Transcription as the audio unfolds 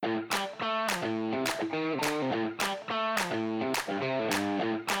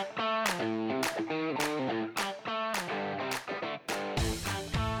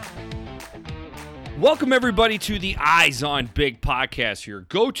Welcome, everybody, to the Eyes on Big podcast, your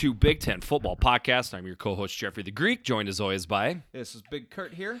go-to Big Ten football podcast. I'm your co-host, Jeffrey the Greek, joined as always by... This is Big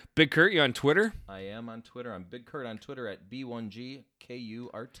Kurt here. Big Kurt, you on Twitter? I am on Twitter. I'm Big Kurt on Twitter at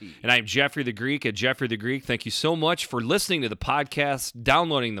B1GKURT. And I'm Jeffrey the Greek at Jeffrey the Greek. Thank you so much for listening to the podcast,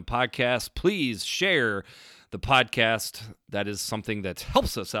 downloading the podcast. Please share the podcast. That is something that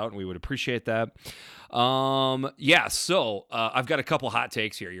helps us out, and we would appreciate that. So I've got a couple hot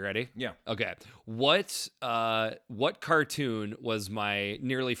takes here. You ready? Yeah. Okay. What cartoon was my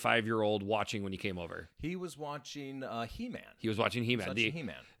nearly 5-year-old watching when he came over? He was watching He-Man. He was watching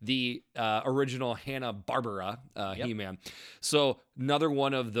He-Man. The original Hanna-Barbera He-Man. So another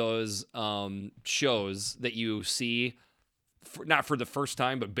one of those shows that you see, not for the first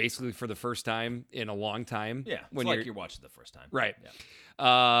time, but basically for the first time in a long time. Yeah, it's like you're watching the first time. Right. Yeah.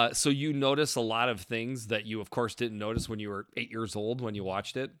 So you notice a lot of things that you, of course, didn't notice when you were 8 years old when you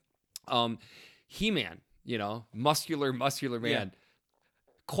watched it. He-Man, muscular man. Yeah.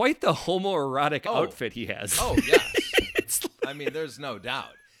 Quite the homoerotic outfit he has. Oh, yes. I mean, there's no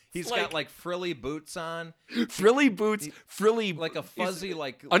doubt. He's got like frilly boots on. Frilly boots, like a fuzzy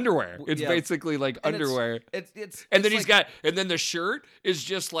underwear. It's basically like and underwear. And then the shirt is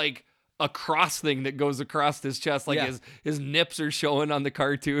just like a cross thing that goes across his chest, like his nips are showing on the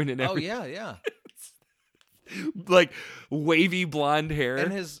cartoon and everything. Oh yeah. Like wavy blonde hair.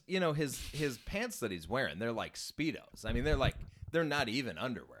 And his pants that he's wearing, they're like Speedos. I mean, they're not even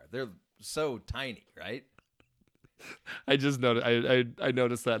underwear. They're so tiny, right? I just noticed. I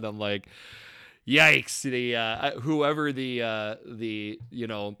noticed that, and I'm like, "Yikes!" Whoever the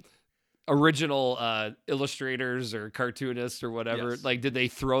original illustrators or cartoonists or whatever, like, did they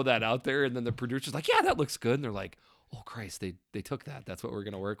throw that out there? And then the producer's like, "Yeah, that looks good." And they're like, "Oh Christ, they took that. That's what we're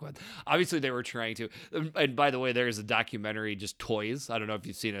gonna work with." Obviously, they were trying to. And by the way, there's a documentary, just toys. I don't know if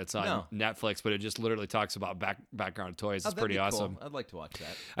you've seen it. It's on Netflix, but it just literally talks about background toys. It's pretty awesome. Cool. I'd like to watch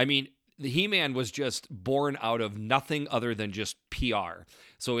that. I mean, the He-Man was just born out of nothing other than just PR.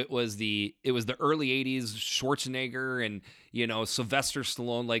 So it was the early 80s, Schwarzenegger and, Sylvester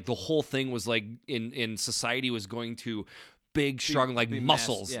Stallone. Like, the whole thing was like in society was going to big, strong, like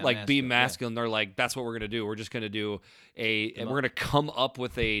muscles, be masculine. They're like, that's what we're going to do. We're just going to do and we're going to come up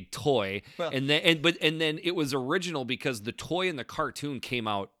with a toy. Well, and then it was original because the toy and the cartoon came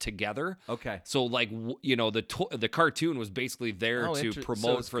out together. Okay. So like, the cartoon was basically there to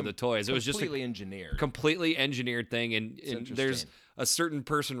promote for the toys. It was just completely engineered thing. And there's a certain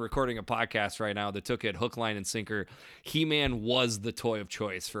person recording a podcast right now that took it hook, line, and sinker. He-Man was the toy of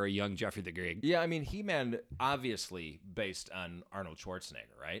choice for a young Jeffrey the Greek. Yeah, I mean, He-Man obviously based on Arnold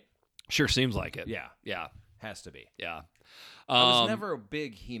Schwarzenegger, right? Sure seems like it. Yeah. Has to be. Yeah. I was never a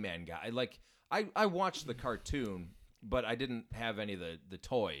big He-Man guy. Like, I watched the cartoon, but I didn't have any of the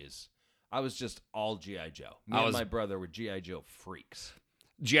toys. I was just all G.I. Joe. Me and my brother were G.I. Joe freaks.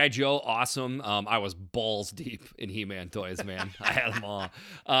 G.I. Joe, awesome. I was balls deep in He-Man toys, man. I had them all.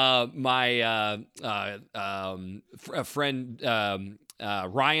 My friend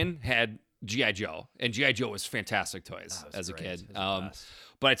Ryan had G.I. Joe, and G.I. Joe was fantastic toys as a kid.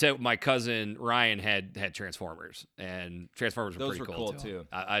 But I tell you, my cousin Ryan had Transformers, and Transformers were pretty cool too.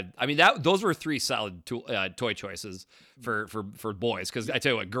 I mean, those were three solid toy choices for boys. Because I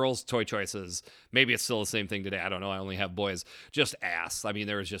tell you what, girls' toy choices, maybe it's still the same thing today. I don't know. I only have boys. Just ass. I mean,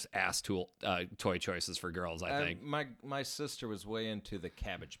 there was just ass toy choices for girls. I think my sister was way into the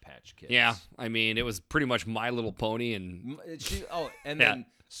Cabbage Patch Kids. Yeah, I mean, it was pretty much My Little Pony and then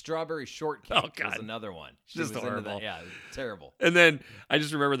Strawberry Shortcake was another one. Just horrible. Yeah, terrible. And then I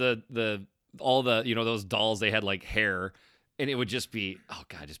just remember all the those dolls, they had like hair, and it would just be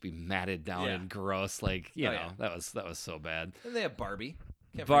matted down and gross. Like that was so bad. And they have Barbie.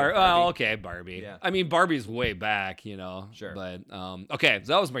 Barbie. Oh, okay, Barbie. Yeah. I mean, Barbie's way back, Sure. But okay,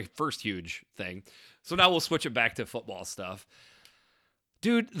 so that was my first huge thing. So now we'll switch it back to football stuff.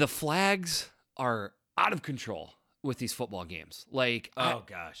 Dude, the flags are out of control with these football games. Like,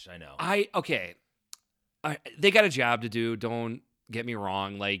 gosh, I know. They got a job to do. Don't get me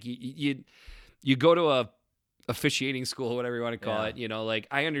wrong. Like, you go to a officiating school, whatever you want to call it. Like,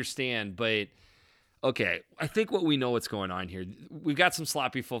 I understand, but okay. I think what we know what's going on here. We've got some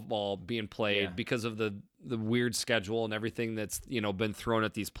sloppy football being played because of the weird schedule and everything that's been thrown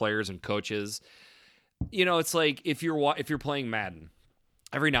at these players and coaches. It's like if you're playing Madden.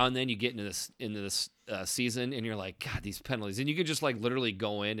 Every now and then you get into this season and you're like, God, these penalties. And you can just like literally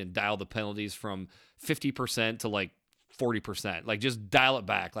go in and dial the penalties from 50% to like 40%. Like, just dial it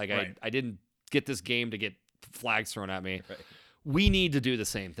back. Like, I didn't get this game to get flags thrown at me. Right. we need to do the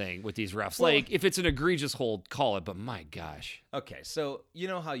same thing with these refs. Well, like, if it's an egregious hold, call it. But my gosh. Okay, so you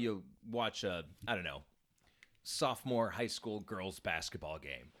know how you watch a, I don't know, sophomore high school girls basketball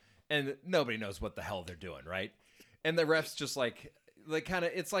game, and nobody knows what the hell they're doing, right? And the refs just like kind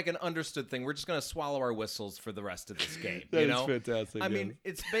of, it's like an understood thing. We're just going to swallow our whistles for the rest of this game. That you is know? fantastic. I mean,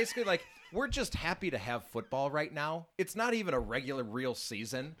 it's basically like, we're just happy to have football right now. It's not even a regular, real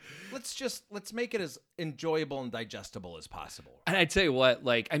season. Let's make it as enjoyable and digestible as possible. And I tell you what,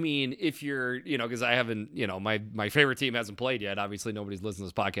 like, I mean, if you're, because I haven't, my favorite team hasn't played yet. Obviously, nobody's listening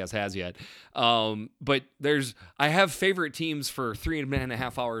to this podcast has yet. But I have favorite teams for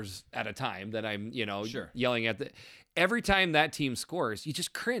 3.5 hours at a time that I'm, Sure. yelling at. Every time that team scores, you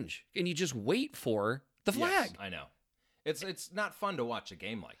just cringe and you just wait for the flag. Yes, I know. It's not fun to watch a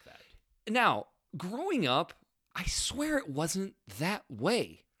game like that. Now, growing up, I swear it wasn't that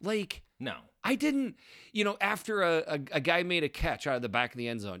way. Like, no. I didn't, after a guy made a catch out of the back of the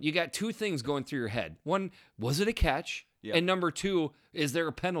end zone, you got two things going through your head. One, was it a catch? Yep. And number two, is there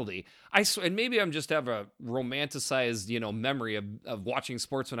a penalty? And maybe I'm just have a romanticized, memory of watching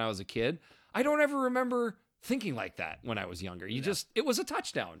sports when I was a kid. I don't ever remember thinking like that when I was younger. It was a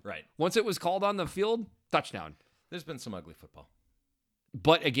touchdown. Right. Once it was called on the field, touchdown. There's been some ugly football.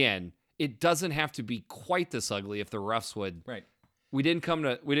 But again, it doesn't have to be quite this ugly if the refs would. Right. We didn't come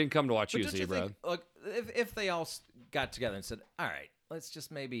to watch you, Zebra. Look, if they all got together and said, all right, let's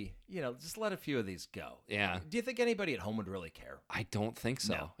just maybe, just let a few of these go. Yeah. Do you think anybody at home would really care? I don't think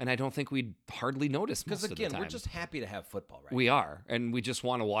so. No. And I don't think we'd hardly notice most of the time. Because again, we're just happy to have football, right? We are. And we just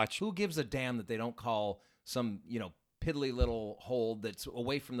want to watch. Who gives a damn that they don't call some, piddly little hold that's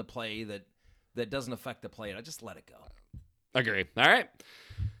away from the play that doesn't affect the play? I just let it go. Agree. All right.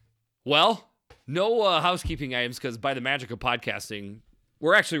 Well, no housekeeping items because by the magic of podcasting,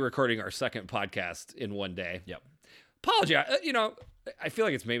 we're actually recording our second podcast in one day. Yep. Apologize. I feel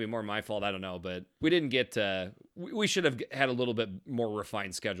like it's maybe more my fault. I don't know, but we didn't get. We should have had a little bit more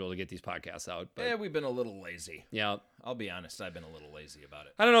refined schedule to get these podcasts out. But, yeah, we've been a little lazy. Yeah, I'll be honest. I've been a little lazy about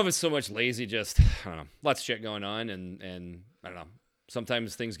it. I don't know if it's so much lazy. Just I don't know. Lots of shit going on, and I don't know.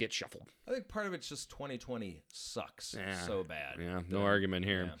 Sometimes things get shuffled. I think part of it's just 2020 sucks so bad. Yeah, no argument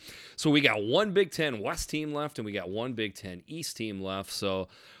here. Yeah. So we got one Big Ten West team left, and we got one Big Ten East team left. So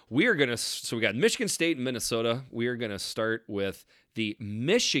we got Michigan State and Minnesota. We are gonna start with the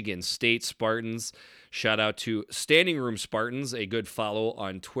Michigan State Spartans. Shout out to Standing Room Spartans, a good follow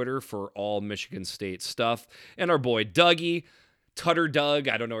on Twitter for all Michigan State stuff, and our boy Dougie. Tutter Doug,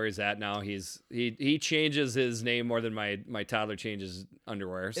 I don't know where he's at now. He changes his name more than my toddler changes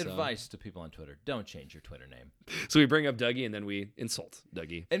underwear. So. Advice to people on Twitter: don't change your Twitter name. So we bring up Dougie and then we insult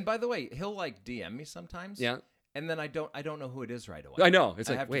Dougie. And by the way, he'll DM me sometimes. Yeah. And then I don't know who it is right away. I know. It's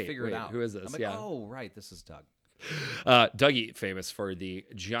I like have wait, to figure it out. Who is this? I'm like, yeah. Oh, right, this is Doug. Dougie, famous for the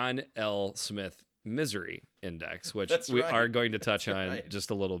John L. Smith Misery Index, which we are going to touch on just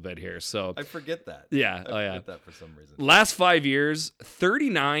a little bit here. So I forget that. Yeah. I forget that for some reason. Last 5 years,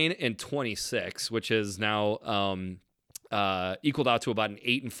 39-26, which is now equaled out to about an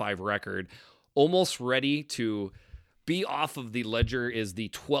 8-5 record. Almost ready to be off of the ledger is the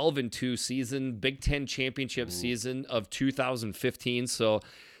 12-2 season, Big Ten championship season of 2015. So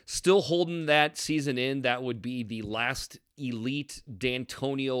still holding that season in. That would be the last elite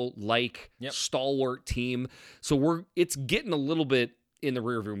D'Antonio-like stalwart team. So it's getting a little bit in the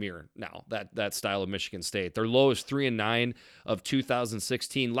rearview mirror now, that style of Michigan State. Their low is 3-9 of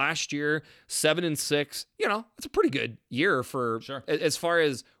 2016. Last year, 7-6. It's a pretty good year for as far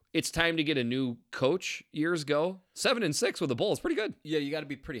as it's time to get a new coach years go. 7-6 with a bowl is pretty good. Yeah, you got to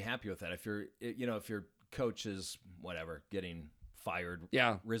be pretty happy with that. If your coach is getting fired,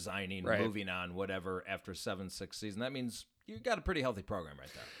 resigning, moving on, whatever, after 7-6 season, that means you got a pretty healthy program right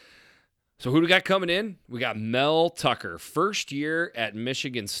there. So who do we got coming in? We got Mel Tucker, first year at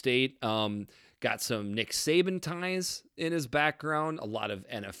Michigan State. Got some Nick Saban ties in his background, a lot of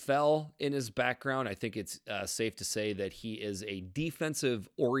NFL in his background. I think it's safe to say that he is a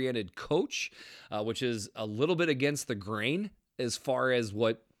defensive-oriented coach, which is a little bit against the grain as far as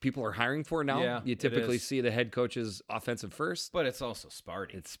what people are hiring for now. Yeah, you typically see the head coaches offensive first. But it's also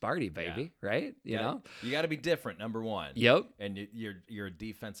Sparty. It's Sparty, baby, right? You know? You got to be different, number one. Yep. And you're a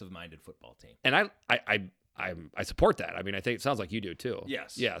defensive-minded football team. And I support that. I mean, I think it sounds like you do too.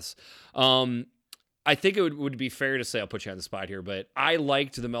 Yes. I think it would be fair to say, I'll put you on the spot here, but I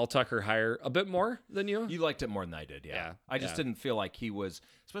liked the Mel Tucker hire a bit more than you. You liked it more than I did, yeah. I just didn't feel like he was,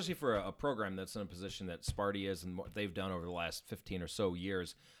 especially for a program that's in a position that Sparty is and what they've done over the last 15 or so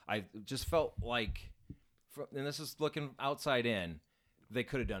years. I just felt like, and this is looking outside in, they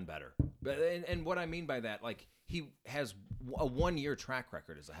could have done better. And what I mean by that, like, he has a 1-year track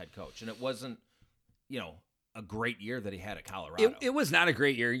record as a head coach, and it wasn't, a great year that he had at Colorado. It was not a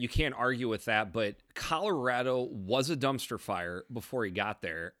great year. You can't argue with that, but Colorado was a dumpster fire before he got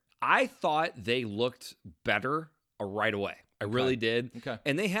there. I thought they looked better right away. I really did. Okay.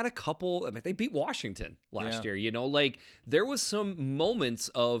 And they had a couple, they beat Washington last year, like there was some moments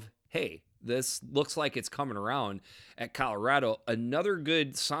of, hey, this looks like it's coming around at Colorado. Another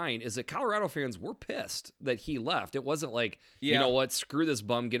good sign is that Colorado fans were pissed that he left. It wasn't like, you know what, screw this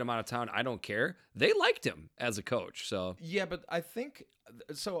bum, get him out of town. I don't care. They liked him as a coach. So yeah, but I think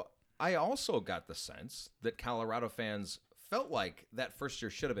so. I also got the sense that Colorado fans felt like that first year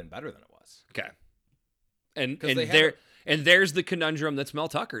should have been better than it was. Okay. And there's the conundrum that's Mel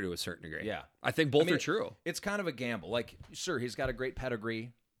Tucker to a certain degree. Yeah. I think both are true. It's kind of a gamble. Like, sure, he's got a great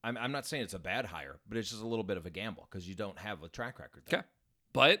pedigree. I'm not saying it's a bad hire, but it's just a little bit of a gamble because you don't have a track record there. Okay.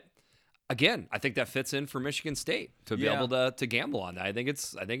 But again, I think that fits in for Michigan State to be able to gamble on that. I think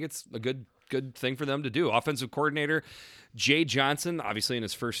it's a good thing for them to do. Offensive coordinator Jay Johnson, obviously in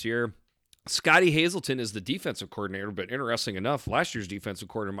his first year. Scotty Hazelton is the defensive coordinator, but interesting enough, last year's defensive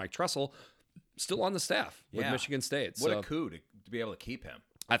coordinator Mike Tressel still on the staff with Michigan State. What a coup to be able to keep him.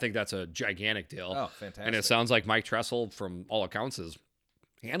 I think that's a gigantic deal. Oh, fantastic. And it sounds like Mike Tressel, from all accounts, is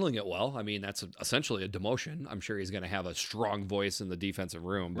handling it well. I mean, that's essentially a demotion. I'm sure he's going to have a strong voice in the defensive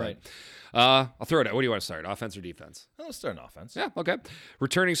room. But I'll throw it out. What do you want to start, offense or defense? Let's start an offense. Yeah, okay.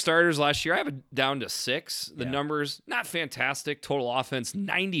 Returning starters last year, I have it down to 6. The numbers, not fantastic. Total offense,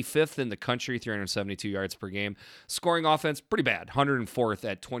 95th in the country, 372 yards per game. Scoring offense, pretty bad, 104th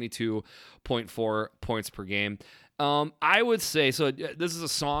at 22.4 points per game. I would say, so this is a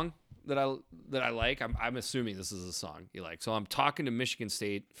song that I like. I'm assuming this is a song you like. So I'm talking to Michigan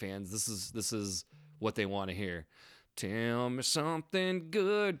State fans. This is what they want to hear. Tell me something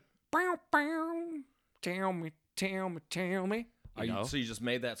good. Bow, bow. Tell me. So you just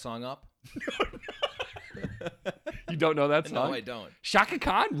made that song up? You don't know that song? No, I don't. Shaka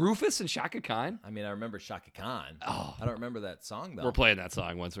Khan, Rufus and Shaka Khan. I mean, I remember Shaka Khan. Oh, I don't remember that song though. We're playing that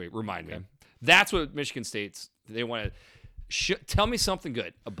song once we remind me. That's what Michigan State's. They want to. Tell me something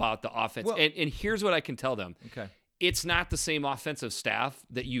good about the offense. Well, and here's what I can tell them. Okay. It's not the same offensive staff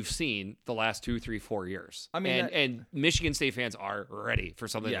that you've seen the last 2, 3, 4 years. I mean, and Michigan State fans are ready for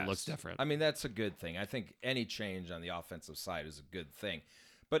something that looks different. I mean, that's a good thing. I think any change on the offensive side is a good thing.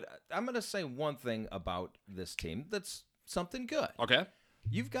 But I'm going to say one thing about this team that's something good. Okay.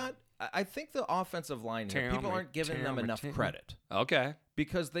 I think the offensive line here, people aren't giving them enough credit. Okay.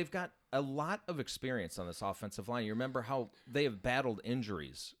 Because they've got a lot of experience on this offensive line. You remember how they have battled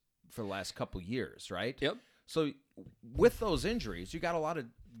injuries for the last couple years, right? Yep. So with those injuries, you got a lot of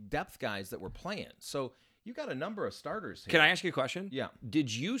depth guys that were playing. So you got a number of starters here. Can I ask you a question? Yeah.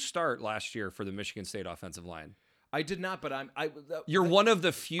 Did you start last year for the Michigan State offensive line? I did not, but You're one of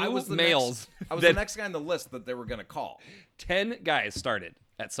the few males. I was the next guy on the list that they were going to call. 10 guys started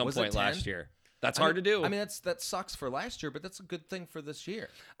at some point last year. That's hard to do. I mean, that sucks for last year, but that's a good thing for this year.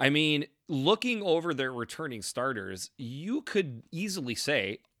 I mean, looking over their returning starters, you could easily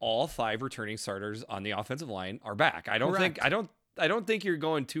say all 5 returning starters on the offensive line are back. I don't think you're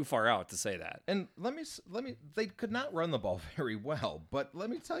going too far out to say that. And let me they could not run the ball very well, but let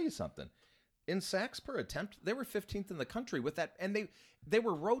me tell you something. In sacks per attempt, they were 15th in the country with that, and they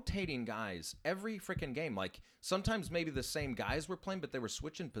were rotating guys every freaking game. Like, sometimes maybe the same guys were playing, but they were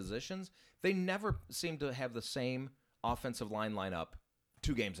switching positions. They never seemed to have the same offensive line lineup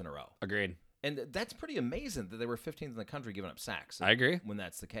 2 games in a row. Agreed. And that's pretty amazing that they were 15th in the country giving up sacks. I agree. When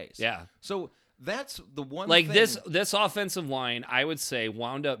that's the case. Yeah. So that's the one like thing. This offensive line, I would say,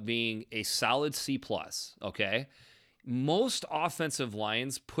 wound up being a solid C+, okay? Most offensive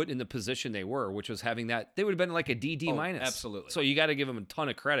lines put in the position they were, which was having that, they would have been like a DD minus. Absolutely. So you got to give them a ton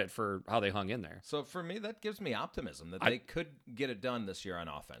of credit for how they hung in there. So for me, that gives me optimism that they could get it done this year on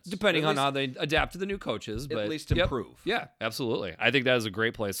offense. Depending on how they adapt to the new coaches. But at least improve. Yeah, absolutely. I think that is a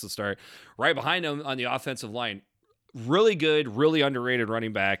great place to start. Right behind them on the offensive line, really good, really underrated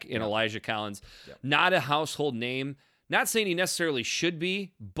running back in Elijah Collins. Yep. Not a household name. Not saying he necessarily should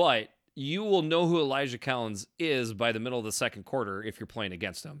be, but you will know who Elijah Collins is by the middle of the second quarter if you're playing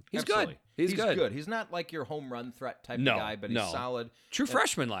against him. He's Absolutely. good. He's good. He's not like your home run threat type of guy, but he's solid. True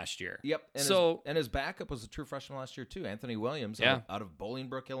freshman last year. Yep. And his backup was a true freshman last year too, Anthony Williams out of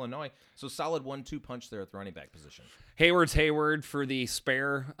Bolingbrook, Illinois. So solid 1-2 punch there at the running back position. Hayward's Hayward for the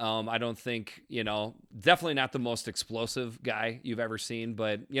spare. I don't think, definitely not the most explosive guy you've ever seen,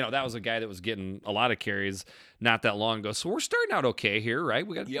 but, that was a guy that was getting a lot of carries not that long ago. So we're starting out okay here, right?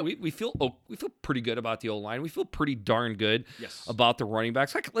 We feel pretty good about the O-line. We feel pretty darn good about the running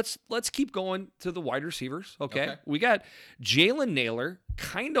backs. Let's keep going to the wide receivers. Okay. We got Jalen Nailor,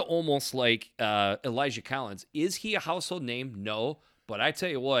 kind of almost like Elijah Collins. Is he a household name? No. But I tell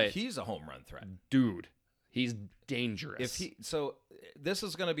you what, he's a home run threat. Dude, he's dangerous. So this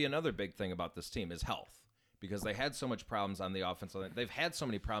is going to be another big thing about this team is health, because they had so much problems on the offensive line. They've had so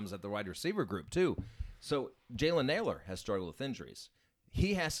many problems at the wide receiver group too. So Jalen Nailor has struggled with injuries.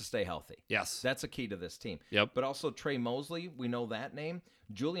 He has to stay healthy. Yes. That's a key to this team. Yep. But also Trey Mosley, we know that name.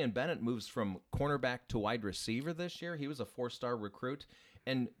 Julian Bennett moves from cornerback to wide receiver this year. He was a 4-star recruit.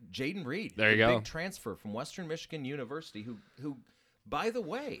 And Jaden Reed, there you go, big transfer from Western Michigan University, who, by the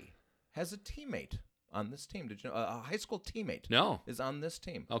way, has a teammate on this team. Did you know a high school teammate? No, is on this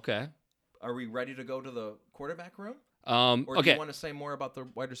team. Okay. Are we ready to go to the quarterback room? Or do you want to say more about the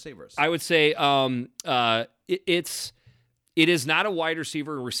wide receivers? I would say it is not a wide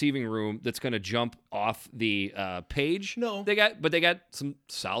receiver receiving room that's going to jump off the page. No, they got some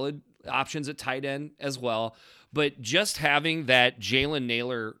solid options at tight end as well. But just having that Jalen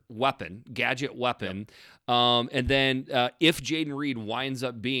Nailor gadget weapon, and then if Jaden Reed winds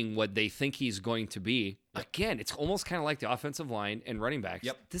up being what they think he's going to be, again, it's almost kind of like the offensive line and running backs.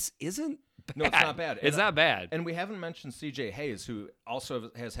 This isn't bad. No, it's not bad. It's not bad. And we haven't mentioned C.J. Hayes, who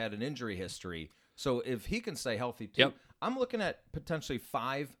also has had an injury history. So if he can stay healthy too, I'm looking at potentially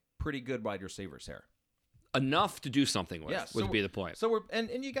 5 pretty good wide receivers here. Enough to do something with would be the point. So we're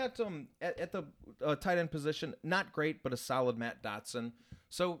and you got at the tight end position, not great, but a solid Matt Dotson.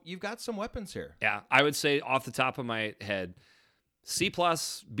 So you've got some weapons here. Yeah, I would say off the top of my head, C+,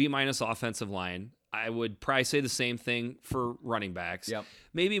 B- offensive line. I would probably say the same thing for running backs. Yep.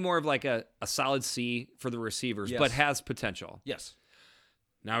 Maybe more of like a solid C for the receivers, but has potential. Yes.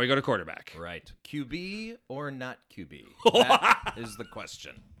 Now we go to quarterback. Right. QB or not QB? That is the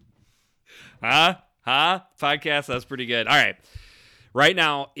question. Podcast, that's pretty good. All right. Right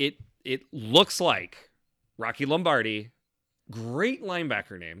now, it looks like Rocky Lombardi, great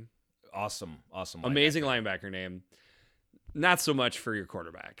linebacker name. Awesome. Amazing linebacker name. Not so much for your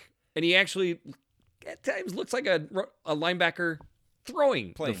quarterback. And he actually, at times, looks like a linebacker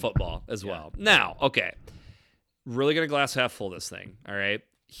playing the football as well. Now, okay. Really going to glass half full this thing, all right?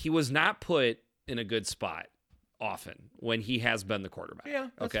 He was not put in a good spot often when he has been the quarterback. Yeah,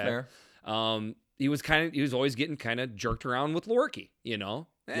 that's fair. He was always getting kind of jerked around with Lorky, you know?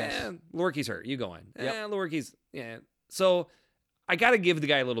 Yes. Lorky's hurt. You going? Lorky's, So I got to give the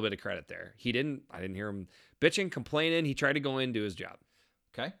guy a little bit of credit there. I didn't hear him bitching, complaining. He tried to go in and do his job.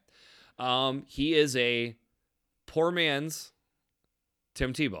 Okay. He is a poor man's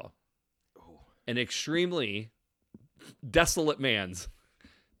Tim Tebow. Ooh. An extremely desolate man's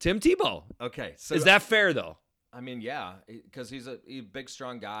Tim Tebow. Okay. So is that fair though? I mean, yeah, because he's a big,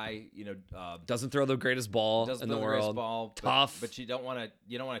 strong guy. Doesn't throw the greatest ball in the world. Tough, but you don't want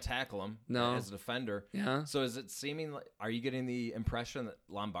to tackle him. No. As a defender. Yeah. So is it seeming like, are you getting the impression that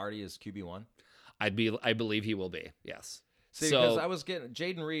Lombardi is QB1? I believe he will be. Yes. See, because I was getting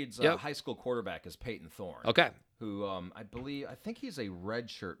Jaden Reed's high school quarterback is Peyton Thorne. Okay. Who I think he's a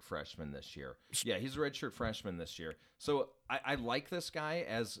redshirt freshman this year. Yeah, he's a redshirt freshman this year. So I like this guy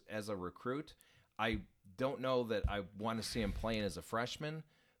as a recruit. I don't know that I want to see him playing as a freshman,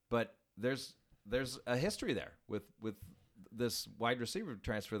 but there's a history there with this wide receiver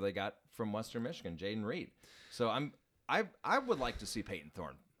transfer they got from Western Michigan, Jaden Reed. So I would like to see Peyton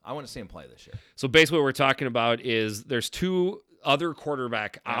Thorne. I want to see him play this year. So basically what we're talking about is there's 2 other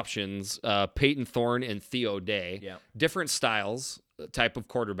quarterback options, Peyton Thorne and Theo Day. Yeah. Different styles, type of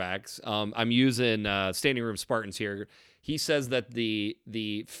quarterbacks. I'm using Standing Room Spartans here. He says that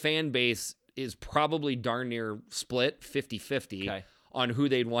the fan base is probably darn near split 50-50 on who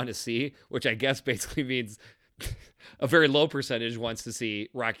they'd want to see, which I guess basically means a very low percentage wants to see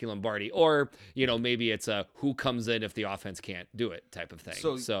Rocky Lombardi, or maybe it's a who comes in if the offense can't do it type of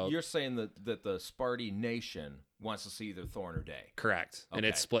thing. So you're saying that the Sparty Nation wants to see either Thorne or Day. Correct. Okay. And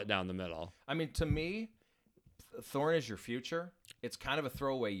it's split down the middle. I mean, to me, Thorne is your future. It's kind of a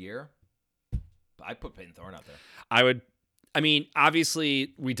throwaway year. I'd put Peyton Thorne out there.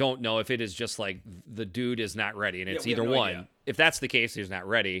 Obviously, we don't know if it is just like the dude is not ready, and it's either one. Idea. If that's the case, he's not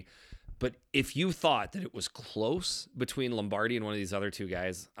ready. But if you thought that it was close between Lombardi and one of these other 2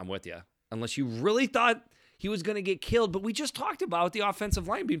 guys, I'm with you. Unless you really thought he was going to get killed. But we just talked about the offensive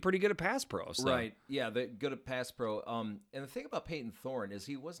line being pretty good at pass pro. So. Right. Yeah, they're good at pass pro. And the thing about Peyton Thorne is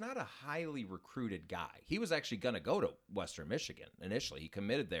he was not a highly recruited guy. He was actually going to go to Western Michigan initially. He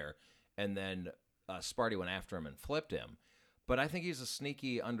committed there, and then Sparty went after him and flipped him. But I think he's a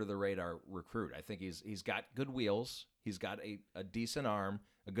sneaky, under-the-radar recruit. I think he's got good wheels. He's got a decent arm.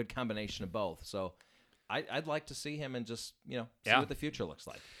 a good combination of both. So I'd like to see him and just, see what the future looks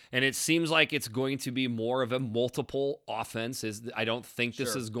like. And it seems like it's going to be more of a multiple offense. I don't think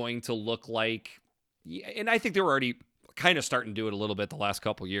this is going to look like, and I think they were already kind of starting to do it a little bit the last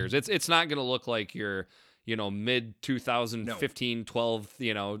couple of years. It's not going to look like your, mid 2015, 12,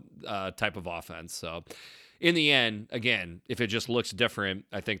 type of offense. So in the end, again, if it just looks different,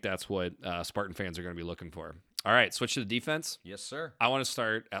 I think that's what Spartan fans are going to be looking for. All right, switch to the defense. Yes, sir. I want to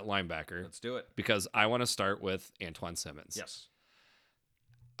start at linebacker. Let's do it. Because I want to start with Antjuan Simmons. Yes.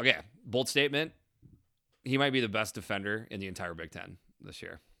 Okay, bold statement. He might be the best defender in the entire Big Ten this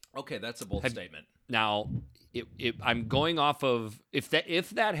year. Okay, that's a bold statement. Now, I'm going off of if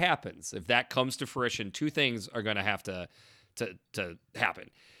that happens, if that comes to fruition, two things are going to have to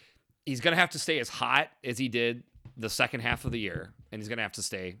happen. He's going to have to stay as hot as he did the second half of the year, and he's going to have to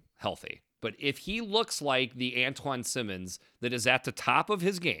stay healthy. But if he looks like the Antjuan Simmons that is at the top of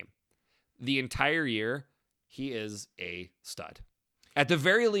his game the entire year, he is a stud. At the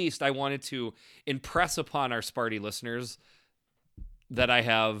very least, I wanted to impress upon our Sparty listeners that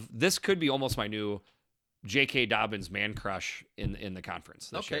this could be almost my new J.K. Dobbins man crush in the conference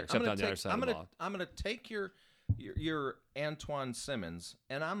this year, except on the other side of the ball. I'm going to take your Antjuan Simmons,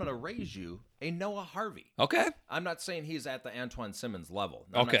 and I'm going to raise you a Noah Harvey. Okay. I'm not saying he's at the Antjuan Simmons level.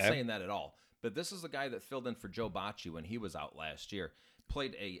 I'm not saying that at all. But this is the guy that filled in for Joe Bocci when he was out last year.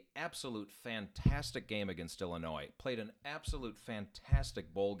 Played a absolute fantastic game against Illinois. Played an absolute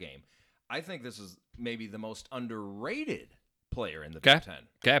fantastic bowl game. I think this is maybe the most underrated player in the Big Ten.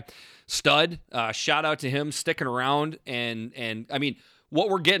 Okay. Stud. Shout out to him sticking around. And I mean, what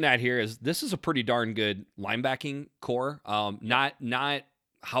we're getting at here is this is a pretty darn good linebacking core. Not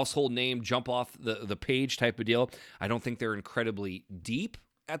household name, jump off the page type of deal. I don't think they're incredibly deep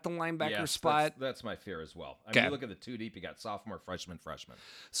at the linebacker spot. That's my fear as well. I mean, you look at the two deep, you got sophomore, freshman.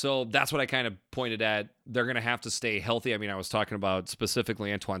 So that's what I kind of pointed at. They're going to have to stay healthy. I mean, I was talking about specifically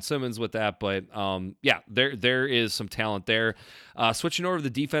Antjuan Simmons with that, but there is some talent there. Switching over to the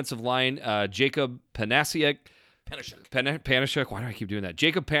defensive line, Jacob Panasiuk. Panasiuk. Why do I keep doing that?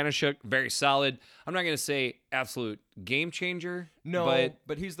 Jacob Panasiuk, very solid. I'm not going to say absolute game changer. No,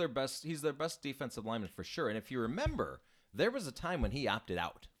 but he's their best defensive lineman for sure. And if you remember, there was a time when he opted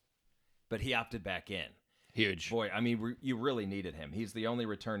out, but he opted back in. Huge. Boy, I mean, you really needed him. He's the only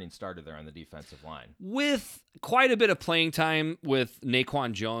returning starter there on the defensive line. With quite a bit of playing time with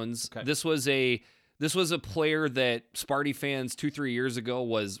Naquan Jones. Okay. This was a player that Sparty fans 2-3 years ago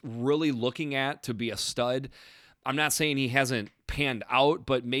was really looking at to be a stud. I'm not saying he hasn't panned out,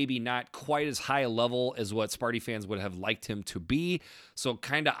 but maybe not quite as high a level as what Sparty fans would have liked him to be. So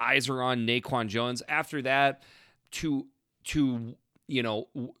kind of eyes are on Naquan Jones. After that, to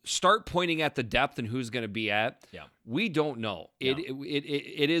start pointing at the depth and who's going to be at. Yeah. We don't know.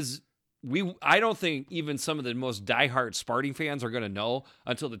 It is. I don't think even some of the most diehard Sparty fans are going to know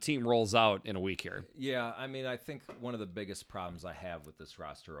until the team rolls out in a week here. Yeah, I mean, I think one of the biggest problems I have with this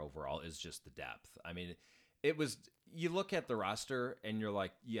roster overall is just the depth. I mean, you look at the roster and you're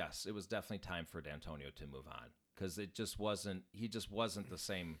like, yes, it was definitely time for D'Antonio to move on because he just wasn't the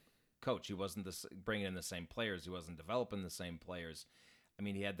same coach. He wasn't bringing in the same players. He wasn't developing the same players. I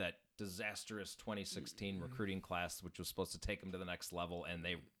mean, he had that disastrous 2016 recruiting class, which was supposed to take him to the next level, and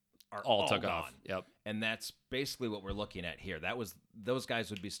they are all took gone. Off. Yep. And that's basically what we're looking at here. Those guys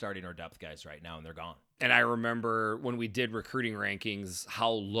would be starting our depth guys right now, and they're gone. And I remember when we did recruiting rankings, how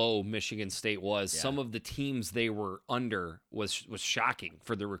low Michigan State was. Yeah. Some of the teams they were under was shocking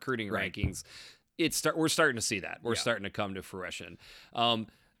for the recruiting rankings. We're starting to see that. We're starting to come to fruition. And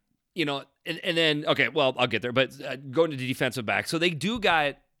then, okay, well, I'll get there, but going to the defensive back. So they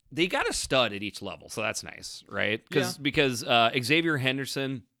got a stud at each level. So that's nice, right? Because Xavier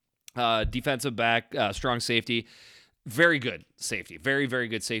Henderson, defensive back, strong safety, very good safety, very, very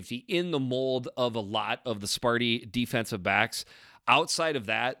good safety in the mold of a lot of the Sparty defensive backs. Outside of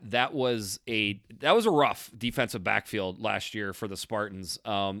that, that was a rough defensive backfield last year for the Spartans.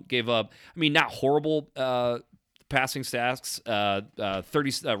 Gave up, not horrible passing stats,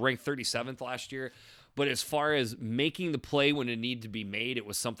 ranked 37th last year. But as far as making the play when it needed to be made, it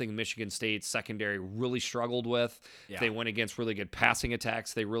was something Michigan State's secondary really struggled with. Yeah. They went against really good passing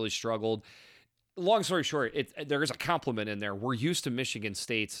attacks. They really struggled. Long story short, there is a compliment in there. We're used to Michigan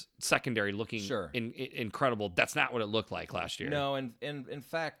State's secondary looking incredible. That's not what it looked like last year. No, and in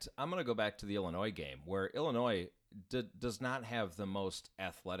fact, I'm going to go back to the Illinois game where Illinois does not have the most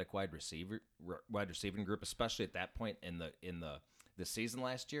athletic wide receiving group, especially at that point in the season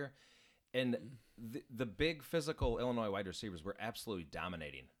last year. And the big physical Illinois wide receivers were absolutely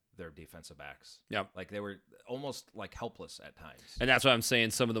dominating their defensive backs. Yep. Like they were almost like helpless at times. And that's why I'm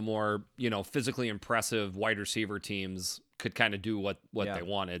saying some of the more, physically impressive wide receiver teams could kind of do what they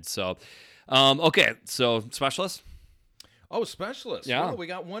wanted. So, okay. So specialists? Oh, specialists. Yeah. Well, we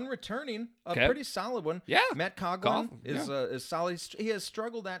got one returning, a pretty solid one. Yeah. Matt Coughlin is solid. He has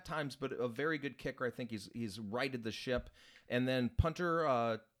struggled at times, but a very good kicker. I think he's righted the ship. And then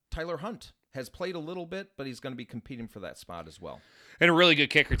punter Tyler Hunt has played a little bit, but he's going to be competing for that spot as well. And a really good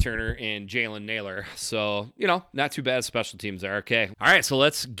kick returner in Jalen Naylor. So, not too bad special teams there. Okay. All right, so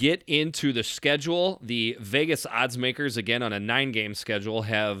let's get into the schedule. The Vegas odds makers, again, on a 9-game schedule,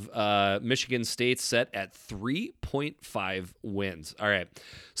 have Michigan State set at 3.5 wins. All right.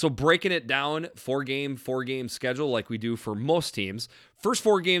 So breaking it down, 4-game schedule like we do for most teams. First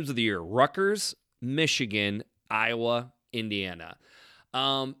 4 games of the year, Rutgers, Michigan, Iowa, Indiana.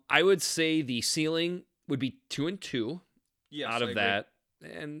 I would say the ceiling would be 2-2. Yes, out of that,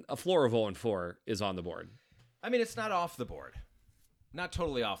 and a floor of 0-4 is on the board. I mean, it's not off the board, not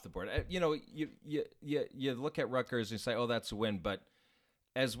totally off the board. You look at Rutgers and you say, "Oh, that's a win," but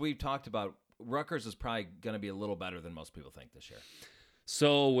as we've talked about, Rutgers is probably going to be a little better than most people think this year.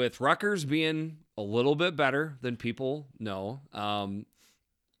 So with Rutgers being a little bit better than people know,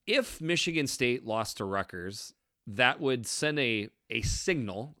 if Michigan State lost to Rutgers, that would send a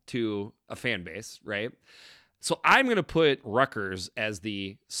signal to a fan base, right? So I'm going to put Rutgers as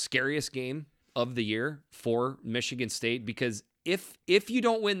the scariest game of the year for Michigan State, because if you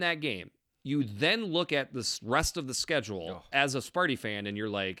don't win that game, you then look at the rest of the schedule as a Sparty fan and you're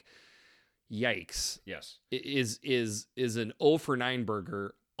like, yikes. Yes. Is an 0-for-9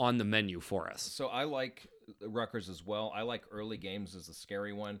 burger on the menu for us. So I like Rutgers as well. I like early games as a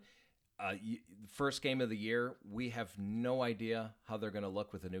scary one. First game of the year, we have no idea how they're going to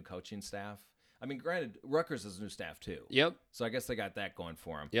look with a new coaching staff. I mean, granted, Rutgers is a new staff too. Yep. So I guess they got that going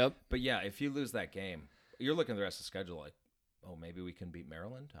for them. Yep. But yeah, if you lose that game, you're looking at the rest of the schedule like, oh, maybe we can beat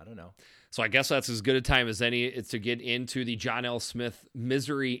Maryland? I don't know. So I guess that's as good a time as any. It's to get into the John L. Smith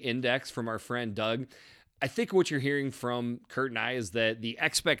Misery Index from our friend Doug. I think what you're hearing from Kurt and I is that the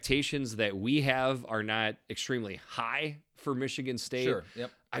expectations that we have are not extremely high for Michigan State. Sure.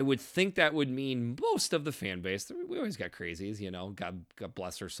 Yep. I would think that would mean most of the fan base, we always got crazies, God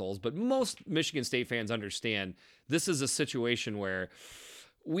bless their souls, but most Michigan State fans understand this is a situation where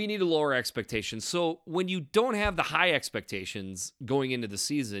we need to lower expectations. So when you don't have the high expectations going into the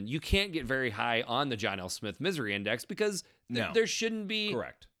season, you can't get very high on the John L. Smith Misery Index because there shouldn't be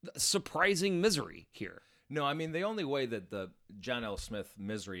surprising misery here. No, I mean, the only way that the John L. Smith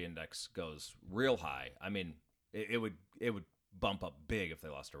Misery Index goes real high, I mean, it would bump up big if they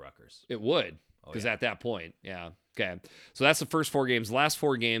lost to Rutgers. It would, because at that point, okay. So that's the first 4 games. Last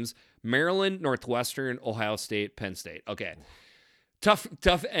 4 games, Maryland, Northwestern, Ohio State, Penn State. Okay.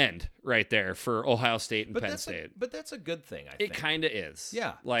 Tough end right there for Ohio State and Penn State. But that's a good thing, I think. It kind of is.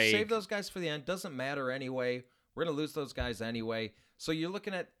 Yeah. Save those guys for the end. Doesn't matter anyway. We're going to lose those guys anyway. So you're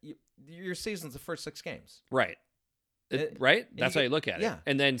looking at your season's the first 6 games. Right. Right? That's how you look at it. Yeah.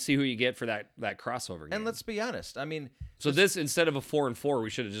 And then see who you get for that crossover game. And let's be honest. I mean, so this, instead of a 4-4, we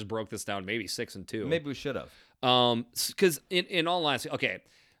should have just broke this down maybe 6-2. Maybe we should have. Because in all honesty, okay,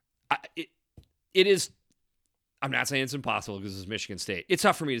 it is. I'm not saying it's impossible because it's Michigan State. It's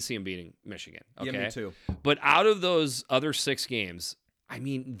tough for me to see them beating Michigan. Okay? Yeah, me too. But out of those other 6 games, I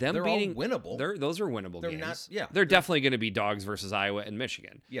mean, they're beating all winnable. Those are winnable games. Not, they're definitely going to be dogs versus Iowa and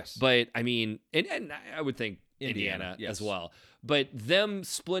Michigan. Yes. But I mean, and I would think Indiana yes. as well. But them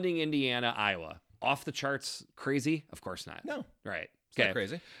splitting Indiana, Iowa, off the charts crazy? Of course not. No. Right. It's not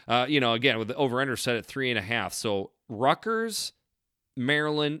crazy. Again, with the over-under set at 3.5. So Rutgers,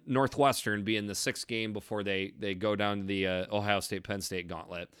 Maryland, Northwestern being the 6th game before they go down to the Ohio State, Penn State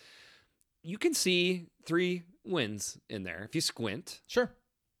gauntlet. You can see 3 wins in there if you squint. Sure.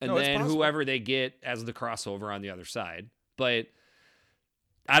 And then whoever they get as the crossover on the other side. But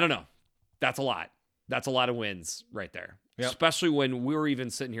I don't know. That's a lot. That's a lot of wins right there. Yep. Especially when we were even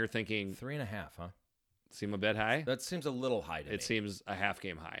sitting here thinking 3.5, huh? Seem a bit high? That seems a little high to me. It seems a half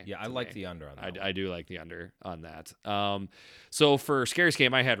game high. Yeah, I like the under on that. I do like the under on that. So for scariest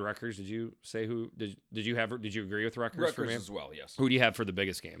game, I had Rutgers. Did you say who? Did you agree with Rutgers? Rutgers for me? as well, yes. Who do you have for the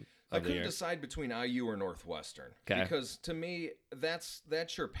biggest game? I couldn't decide between IU or Northwestern. Okay. Because to me, that's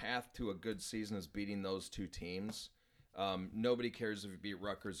your path to a good season is beating those 2 teams. Nobody cares if you beat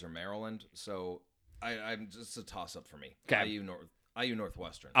Rutgers or Maryland. So I'm just a toss up for me. Okay. IU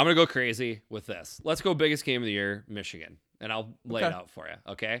Northwestern. I'm going to go crazy with this. Let's go biggest game of the year, Michigan. And I'll lay it out for you.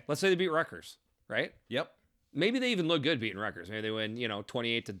 Okay. Let's say they beat Rutgers, right? Yep. Maybe they even look good beating Rutgers. Maybe they win,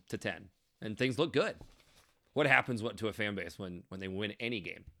 28-10 and things look good. What happens to a fan base when they win any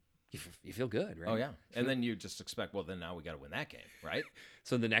game? you feel good, right? Oh, yeah. And then you just expect, well, then now we got to win that game, right?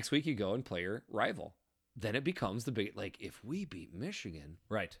 So the next week you go and play your rival. Then it becomes the big, like, if we beat Michigan.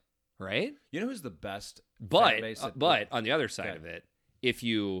 Right. Right? You know who's the best But, fan base but on the other side of it, if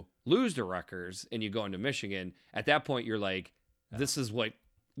you lose to Rutgers and you go into Michigan, at that point you're like, this is what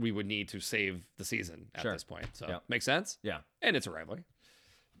we would need to save the season at this point. So, makes sense? Yeah. And it's a rivalry.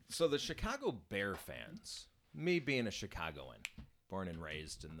 So the Chicago Bear fans, me being a Chicagoan, born and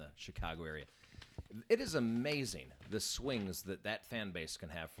raised in the Chicago area, it is amazing the swings that fan base can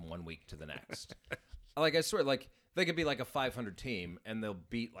have from one week to the next. Like, I swear, like, they could be like a 500 team, and they'll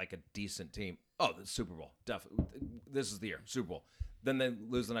beat, like, a decent team. Oh, the Super Bowl. Definitely. This is the year. Super Bowl. Then they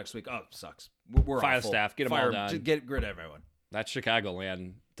lose the next week. Oh, sucks. We're Fire awful. staff. Get them all done. Just get rid of everyone. That's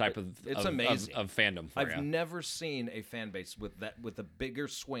Chicagoland type it's amazing. Of fandom for I've never seen a fan base with a bigger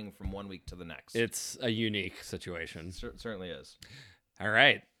swing from one week to the next. It's a unique situation. Certainly is. All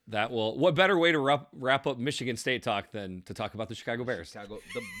right. What better way to wrap up Michigan State talk than to talk about the Chicago Bears?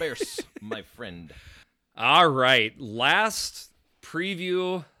 The Bears, my friend. All right. Last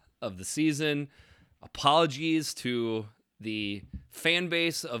preview of the season. Apologies to the fan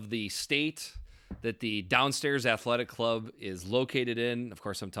base of the state that the Downstairs Athletic Club is located in. Of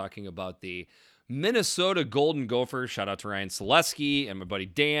course, I'm talking about the Minnesota Golden Gophers. Shout out to Ryan Selesky and my buddy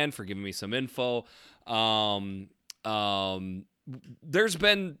Dan for giving me some info. There's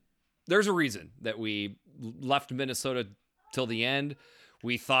a reason that we left Minnesota till the end.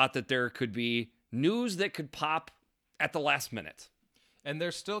 We thought that there could be news that could pop at the last minute. And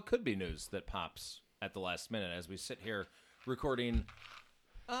there still could be news that pops at the last minute as we sit here recording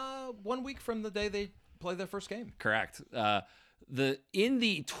 1 week from the day they play their first game. Correct. In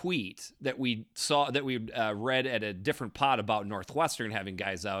the tweet that we saw, that we read at a different pod about Northwestern having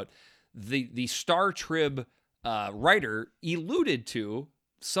guys out, the Star Trib writer alluded to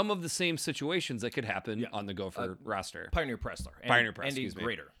some of the same situations that could happen on the Gopher roster. Pioneer Pressler. Andy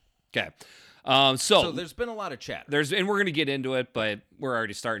Grader. Okay. So there's been a lot of chat. And we're going to get into it, but we're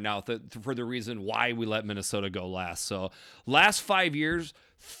already starting out for the reason why we let Minnesota go last. So last 5 years,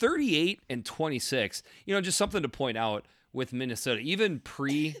 38 and 26. Just something to point out with Minnesota, even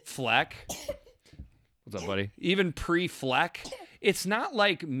pre-Fleck. What's up, buddy? Even pre-Fleck, it's not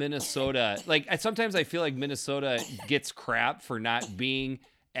like Minnesota. Sometimes I feel like Minnesota gets crap for not being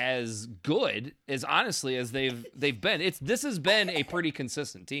as good as honestly as they've been. This has been a pretty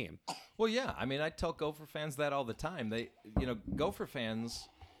consistent team. Well, yeah. I mean, I tell Gopher fans that all the time. Gopher fans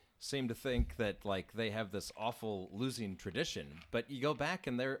seem to think that they have this awful losing tradition, but you go back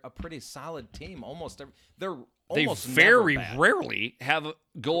and they're a pretty solid team. They very rarely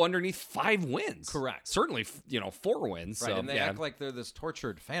go underneath 5 wins. Correct. Certainly, 4 wins. Right, so, and they act like they're this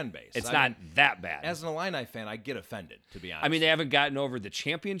tortured fan base. It's not that bad. As an Illini fan, I get offended, to be honest. I mean, they haven't gotten over the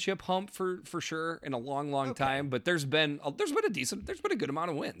championship hump for sure in a long time, but there's been a good amount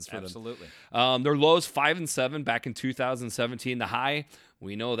of wins for them. Absolutely. Their lows 5-7 back in 2017. The high,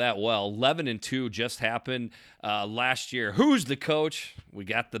 we know that well. 11-2 just happened last year. Who's the coach? We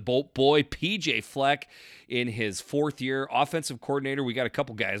got the Bolt boy, PJ Fleck, in his 4th year. Offensive coordinator, we got a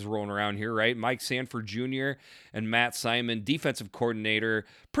couple guys rolling around here, right? Mike Sanford Jr. and Matt Simon. Defensive coordinator,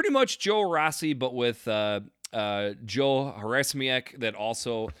 pretty much Joe Rossi, but with Joe Harasmiak that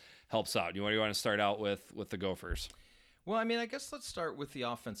also helps out. You want to start out with the Gophers? Well, I mean, I guess let's start with the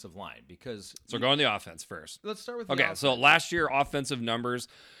offensive line because... So go on the offense first. Let's start with the offense. So last year, offensive numbers,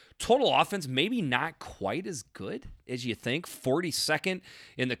 total offense, maybe not quite as good as you think. 42nd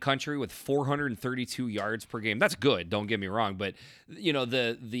in the country with 432 yards per game. That's good, don't get me wrong. But,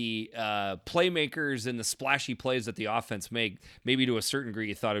 the playmakers and the splashy plays that the offense make, maybe to a certain degree,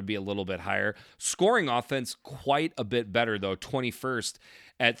 you thought it would be a little bit higher. Scoring offense, quite a bit better, though. 21st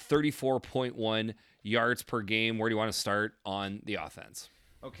at 34.1 yards per game. Where do you want to start on the offense?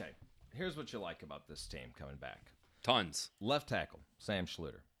 Okay, here's what you like about this team coming back. Tons. Left tackle, Sam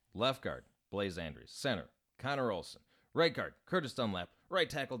Schluter. Left guard, Blaze Andrews. Center, Connor Olson. Right guard, Curtis Dunlap. Right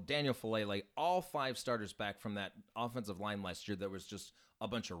tackle, Daniel Falele. All 5 starters back from that offensive line last year that was just a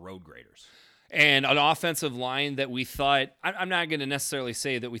bunch of road graders. And an offensive line that we thought, I'm not going to necessarily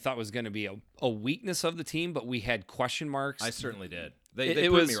say that we thought was going to be a weakness of the team, but we had question marks. I certainly did. They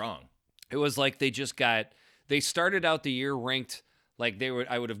proved me wrong. It was like they started out the year ranked like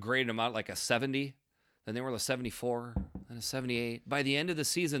I would have graded them out like a 70. Then they were a 74 and a 78. By the end of the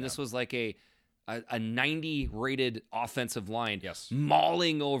season, this was like a 90 rated offensive line. Yes.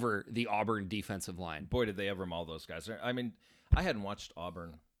 Mauling over the Auburn defensive line. Boy, did they ever maul those guys. I mean, I hadn't watched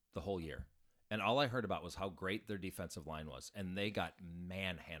Auburn the whole year. And all I heard about was how great their defensive line was. And they got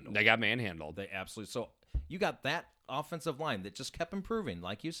manhandled. They absolutely. So You got that offensive line that just kept improving,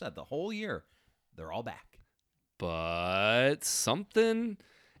 like you said, the whole year. They're all back. But something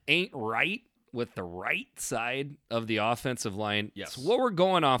ain't right with the right side of the offensive line. Yes. So what we're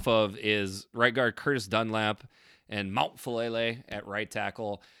going off of is right guard Curtis Dunlap and Mount Falele at right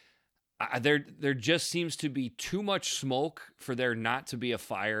tackle. There just seems to be too much smoke for there not to be a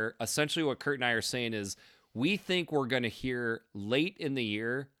fire. Essentially what Kurt and I are saying is we think we're going to hear late in the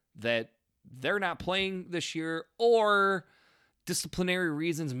year that they're not playing this year, or disciplinary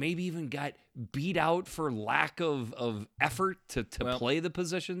reasons, maybe even got beat out for lack of effort to play the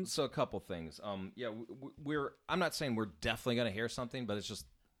positions. So a couple things. I'm not saying we're definitely going to hear something, but it's just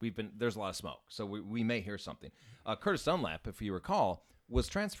there's a lot of smoke, so we may hear something. Curtis Dunlap, if you recall, was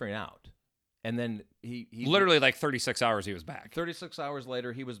transferring out, and then he literally like 36 hours he was back. 36 hours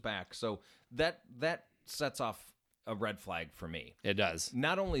later he was back. So that sets off a red flag for me. It does.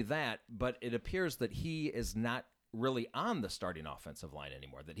 Not only that, but it appears that he is not really on the starting offensive line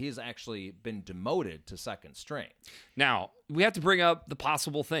anymore, that he has actually been demoted to second string. Now, we have to bring up the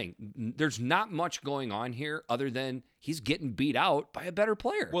possible thing. There's not much going on here other than he's getting beat out by a better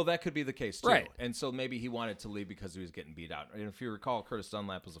player. Well, that could be the case, too. Right. And so maybe he wanted to leave because he was getting beat out. And if you recall, Curtis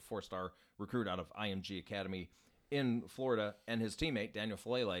Dunlap was a 4-star recruit out of IMG Academy in Florida, and his teammate, Daniel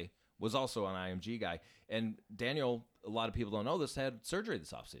Falele, was also an IMG guy. And Daniel, a lot of people don't know this, had surgery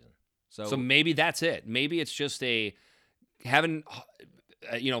this offseason. So maybe that's it. Maybe it's just having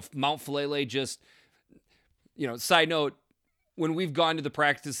Mount Falele just, side note, when we've gone to the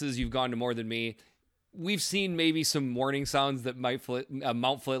practices, you've gone to more than me. We've seen maybe some warning sounds that Mount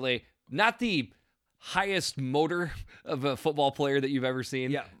Falele, not the highest motor of a football player that you've ever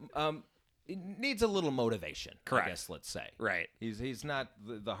seen. Yeah. It needs a little motivation, correct. I guess, let's say. Right. He's not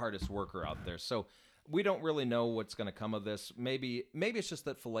the hardest worker out there. So we don't really know what's going to come of this. Maybe it's just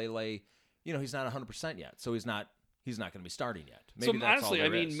that Falele, he's not 100% yet, so he's not going to be starting yet. Maybe so that's honestly, all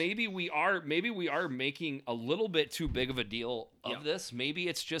there is. maybe we are making a little bit too big of a deal of this. Maybe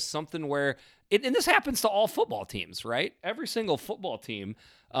it's just something where and this happens to all football teams, right? Every single football team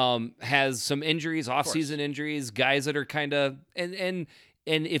has some injuries, off-season injuries, guys that are kind of and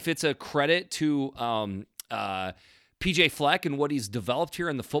if it's a credit to PJ Fleck and what he's developed here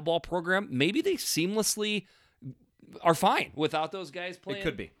in the football program, maybe they seamlessly are fine without those guys playing. It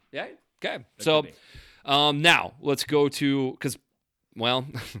could be. Yeah. Okay. So now let's go to,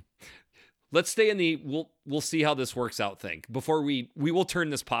 let's stay in we'll see how this works out thing before we will turn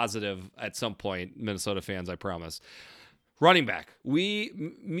this positive at some point, Minnesota fans, I promise. Running back.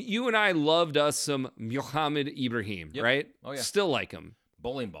 You and I loved us some Mohamed Ibrahim, right? Oh, yeah. Still like him.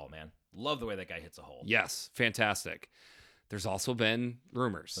 Bowling ball, man. Love the way that guy hits a hole. Yes. Fantastic. There's also been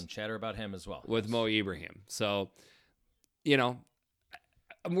rumors. Some chatter about him as well. With Mo Ibrahim. So, we're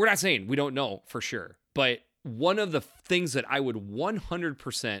not saying we don't know for sure, but one of the things that I would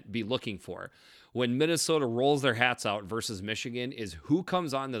 100% be looking for when Minnesota rolls their hats out versus Michigan is who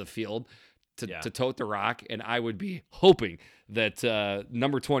comes onto the field to tote the rock, and I would be hoping that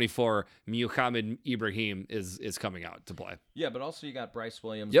number 24, Mohamed Ibrahim, is coming out to play. Yeah, but also you got Bryce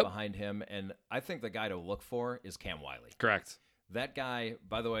Williams behind him, and I think the guy to look for is Cam Wiley. Correct. That guy,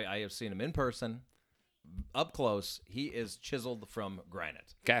 by the way, I have seen him in person, up close. He is chiseled from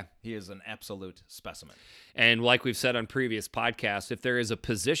granite. Okay. He is an absolute specimen. And like we've said on previous podcasts, if there is a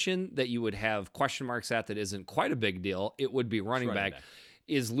position that you would have question marks at that isn't quite a big deal, it would be running back.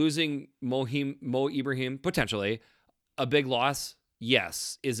 Is losing Mo Ibrahim potentially a big loss?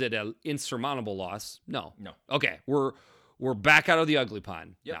 Yes. Is it an insurmountable loss? No. Okay, we're back out of the ugly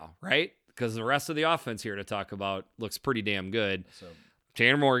pond now, right? Because the rest of the offense here to talk about looks pretty damn good. So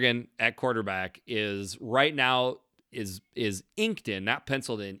Tanner Morgan at quarterback is right now is inked in, not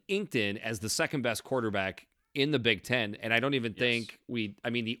penciled in, inked in as the second best quarterback in the Big Ten, and I don't even think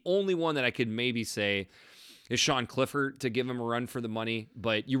the only one that I could maybe say is Sean Clifford to give him a run for the money,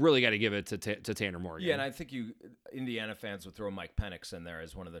 but you really got to give it to Tanner Morgan. Yeah, and I think Indiana fans would throw Mike Penix in there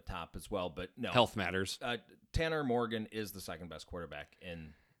as one of the top as well, but no. Health matters. Tanner Morgan is the second best quarterback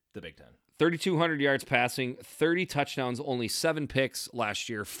in the Big Ten. 3,200 yards passing, 30 touchdowns, only 7 picks last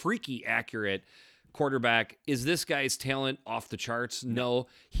year. Freaky accurate quarterback. Is this guy's talent off the charts? No.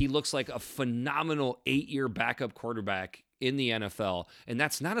 He looks like a phenomenal 8-year backup quarterback in the NFL, and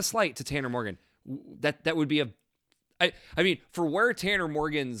that's not a slight to Tanner Morgan. That would be I mean, for where Tanner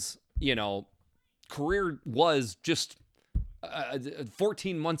Morgan's, career was just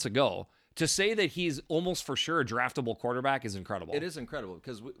 14 months ago, to say that he's almost for sure a draftable quarterback is incredible. It is incredible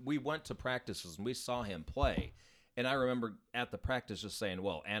because we went to practices and we saw him play. And I remember at the practice just saying,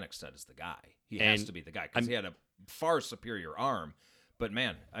 well, Annexstad is the guy. He has to be the guy because he had a far superior arm. But,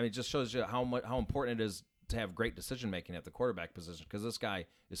 man, I mean, it just shows you how important it is to have great decision making at the quarterback position because this guy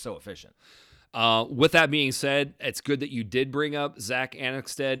is so efficient. With that being said, it's good that you did bring up Zach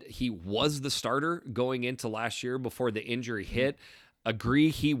Annexstad. He was the starter going into last year before the injury hit. Agree,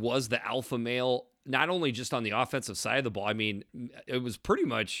 he was the alpha male, not only just on the offensive side of the ball. I mean, it was pretty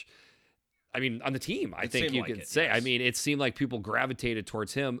much, on the team, I think you could say. Yes. I mean, it seemed like people gravitated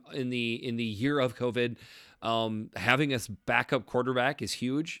towards him in the year of COVID. Having a backup quarterback is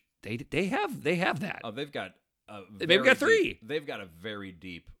huge. They have that. Oh, they've got three. They've got a very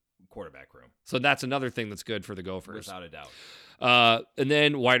deep quarterback room. So that's another thing that's good for the Gophers. Without a doubt. And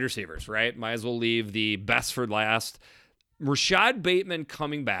then wide receivers, right? Might as well leave the best for last. Rashad Bateman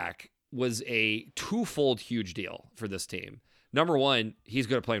coming back was a twofold huge deal for this team. Number one, he's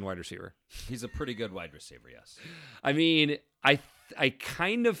good at playing wide receiver. He's a pretty good wide receiver, yes. I mean, I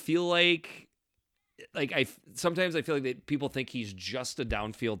kind of feel like sometimes I feel like that people think he's just a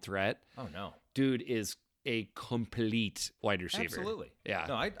downfield threat. Oh, no. Dude is a complete wide receiver. Absolutely. Yeah.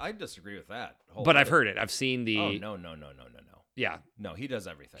 No, I disagree with that. But I've heard it. I've seen the... Oh, no. Yeah. No, he does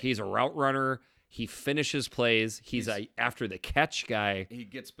everything. He's a route runner. He finishes plays. He's a after the catch guy. He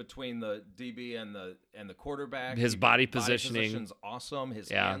gets between the DB and the quarterback. His body positioning. Position's awesome. His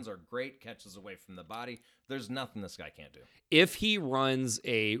hands are great. Catches away from the body. There's nothing this guy can't do. If he runs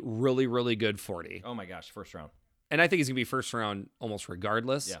a really, really good 40. Oh, my gosh. First round. And I think he's going to be first round almost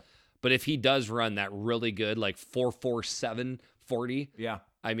regardless. Yeah. But if he does run that really good, like 4.47 40, yeah,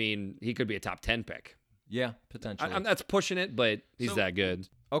 I mean, he could be a top 10 pick. Yeah, potentially. That's pushing it, but he's that good.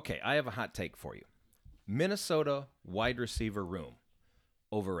 Okay, I have a hot take for you. Minnesota wide receiver room,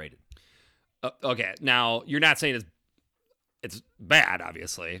 overrated. Okay, now you're not saying it's bad,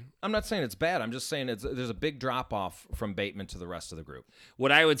 obviously. I'm not saying it's bad. I'm just saying there's a big drop off from Bateman to the rest of the group.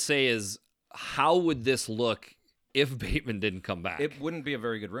 What I would say is, how would this look if Bateman didn't come back? It wouldn't be a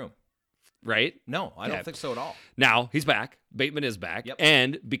very good room. Right? No, I don't think so at all. Now, he's back. Bateman is back. Yep.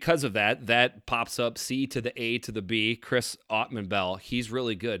 And because of that pops up C to the A to the B. Chris Ottman-Bell, he's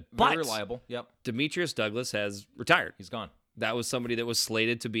really good. Very reliable. Yep. Demetrius Douglas has retired. He's gone. That was somebody that was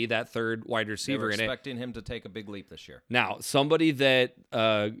slated to be that third wide receiver. They were expecting him to take a big leap this year. Now, somebody that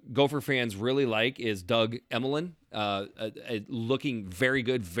Gopher fans really like is Doug Emmelin, looking very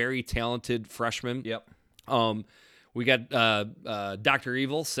good, very talented freshman. Yep. We got Dr.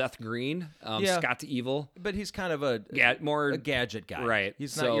 Evil, Seth Green, Scott Evil. But he's kind of a gadget guy. Right.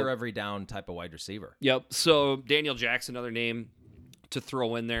 He's not your every down type of wide receiver. Yep. So Daniel Jackson, another name to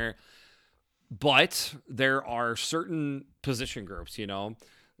throw in there. But there are certain position groups,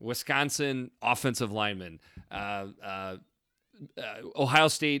 Wisconsin offensive linemen, Ohio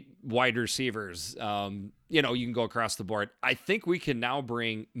State wide receivers. You can go across the board. I think we can now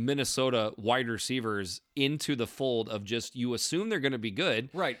bring Minnesota wide receivers into the fold of just you assume they're going to be good,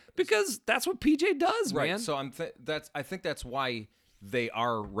 right? Because that's what PJ does, right. Man. So I think that's why they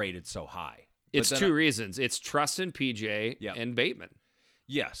are rated so high. It's two reasons. It's trust in PJ and Bateman.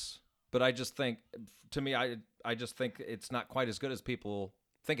 Yes, but I just think, to me, I just think it's not quite as good as people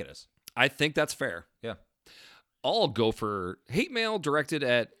think it is. I think that's fair. Yeah. All Gopher hate mail directed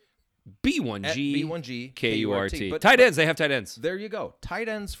at B1G, KURT. Tight ends, they have tight ends. There you go. Tight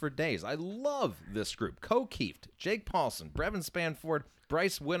ends for days. I love this group. Co Kieft, Jake Paulson, Brevin Spanford,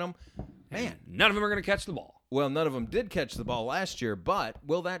 Bryce Winham. Man. None of them are going to catch the ball. Well, none of them did catch the ball last year, but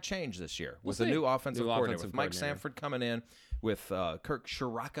will that change this year with a new offensive coordinator? With Mike Sanford coming in, with Kirk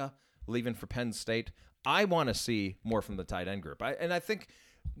Shiraka leaving for Penn State. I want to see more from the tight end group. I think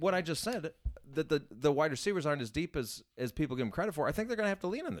what I just said, that the wide receivers aren't as deep as people give them credit for. I think they're going to have to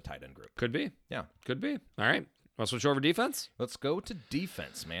lean on the tight end group. Could be. Yeah. Could be. All right. Want to switch over to defense? Let's go to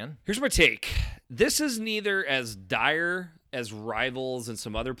defense, man. Here's my take. This is neither as dire as rivals and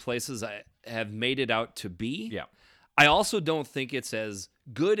some other places I have made it out to be. Yeah. I also don't think it's as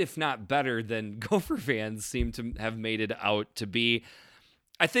good, if not better, than Gopher fans seem to have made it out to be.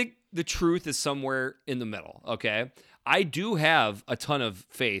 I think the truth is somewhere in the middle, okay? I do have a ton of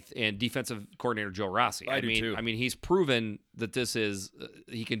faith in defensive coordinator Joe Rossi. I do too. I mean, he's proven that this is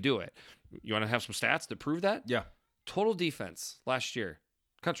he can do it. You want to have some stats to prove that? Yeah. Total defense last year,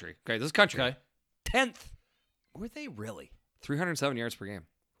 country. Okay, this is country. Okay. 10th. Were they really? 307 yards per game.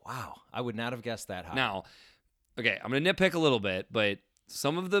 Wow, I would not have guessed that high. Now, okay, I'm going to nitpick a little bit, but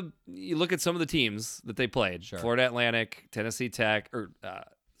you look at some of the teams that they played. Sure. Florida Atlantic, Tennessee Tech,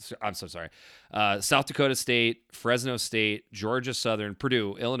 I'm so sorry. South Dakota State, Fresno State, Georgia Southern,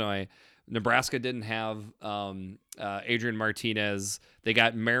 Purdue, Illinois. Nebraska didn't have Adrian Martinez. They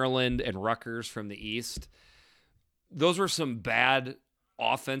got Maryland and Rutgers from the East. Those were some bad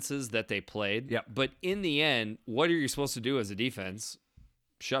offenses that they played. Yep. But in the end, what are you supposed to do as a defense?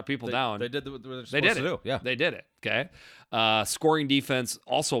 shut people down. They did what they're supposed to do. Yeah, they did it. Okay. Scoring defense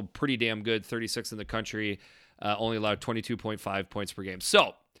also pretty damn good. 36 in the country. Only allowed 22.5 points per game.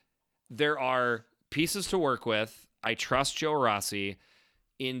 So there are pieces to work with. I trust Joe Rossi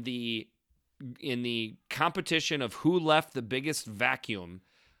in the competition of who left the biggest vacuum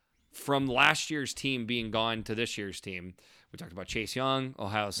from last year's team being gone to this year's team. We talked about Chase Young,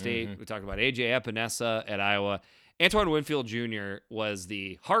 Ohio State. We talked about A.J. Epinesa at Iowa. Antoine Winfield Jr. was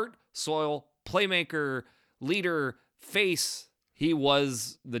the heart, soil, playmaker, leader, face. He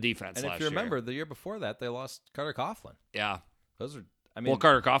was the defense last year. And if you remember, the year before that, they lost Carter Coughlin. Yeah. Those are, I mean. Well,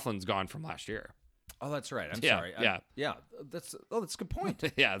 Carter Coughlin's gone from last year. Oh, that's right. I'm Yeah, sorry. yeah. That's a good point.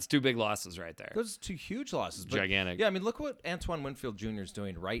 Yeah, it's 2 big losses right there. Those are 2 huge losses. But gigantic. Yeah, I mean, look what Antoine Winfield Jr. is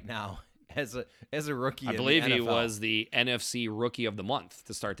doing right now as a rookie. I believe he was the NFC Rookie of the Month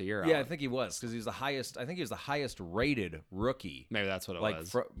to start the year. Yeah, out. I think he was because he's the highest. I think he was the highest rated rookie. Maybe that's what it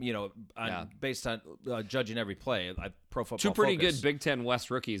was. Based on judging every play, Pro Football 2 pretty Focus. good Big Ten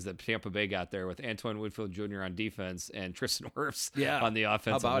West rookies that Tampa Bay got there with Antoine Winfield Jr. on defense and Tristan Wirfs on the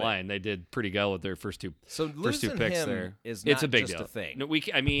offensive line. They did pretty well with their first two picks him there. Is it's not a big just deal. a thing. No,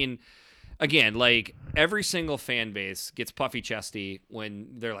 I mean, again, like every single fan base gets puffy chesty when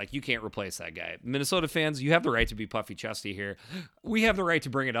they're like, you can't replace that guy. Minnesota fans, you have the right to be puffy chesty here. We have the right to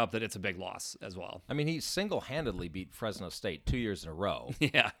bring it up that it's a big loss as well. I mean, he single-handedly beat Fresno State 2 years in a row.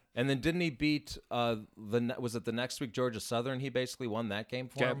 Yeah. And then didn't he beat was it the next week Georgia Southern? He basically won that game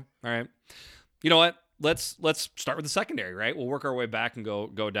for him. All right. You know what? Let's start with the secondary, right? We'll work our way back and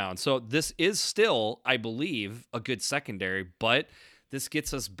go down. So this is still, I believe, a good secondary, but this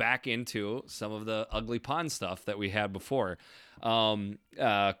gets us back into some of the ugly pond stuff that we had before.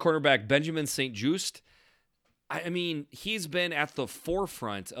 Cornerback Benjamin St-Juste, I mean, he's been at the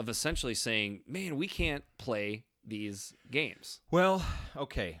forefront of essentially saying, man, we can't play these games. Well,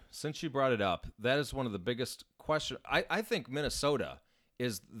 okay, since you brought it up, that is one of the biggest questions. I think Minnesota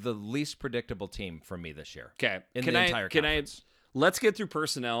is the least predictable team for me this year. Okay. In the entire conference. Let's get through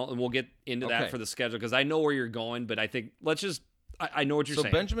personnel, and we'll get into that for the schedule, because I know where you're going, but I think let's just I know what you're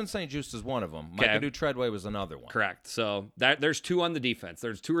saying. So Benjamin St-Juste is one of them. McAdoo Treadway was another one. Correct. So there's 2 on the defense.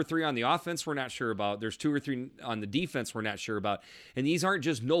 There's 2 or 3 on the offense we're not sure about. There's 2 or 3 on the defense we're not sure about. And these aren't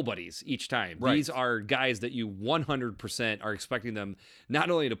just nobodies each time. Right. These are guys that you 100% are expecting them not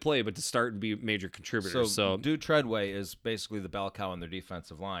only to play, but to start and be major contributors. So Dude Treadway is basically the bell cow on their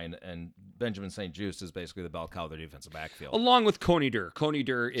defensive line, and Benjamin St-Juste is basically the bell cow of their defensive backfield. Along with Coney Durr. Coney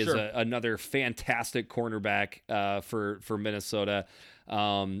Durr is another fantastic cornerback for Minnesota.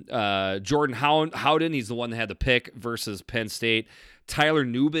 Jordan Howden, he's the one that had the pick versus Penn State. Tyler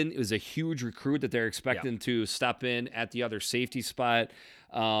Nubin is a huge recruit that they're expecting to step in at the other safety spot.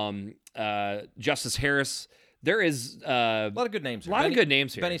 Justice Harris. There is a lot of good names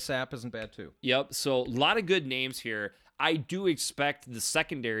here. Benny Sapp isn't bad too. Yep. So a lot of good names here. I do expect the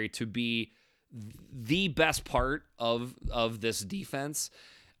secondary to be the best part of this defense.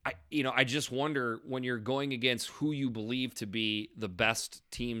 I just wonder when you're going against who you believe to be the best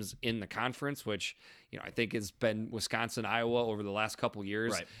teams in the conference, which, I think has been Wisconsin, Iowa over the last couple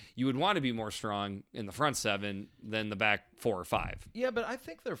years. Right. You would want to be more strong in the front 7 than the back 4 or 5. Yeah, but I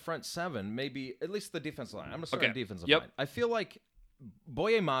think their front 7, maybe at least the defensive line. I'm going to start on defensive line. I feel like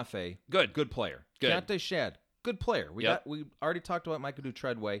Boye Mafe, good player. Good. Keontae Shad, good player. We already talked about McAdoo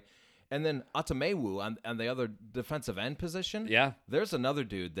Treadway. And then Atamewu on the other defensive end position. Yeah. There's another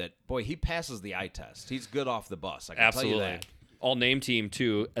dude that, boy, he passes the eye test. He's good off the bus. I can Absolutely. tell you that. All name team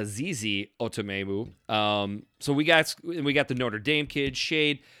too, Azizi Otomewu. So we got the Notre Dame kid,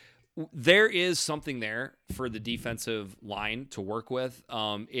 Shade. There is something there for the defensive line to work with.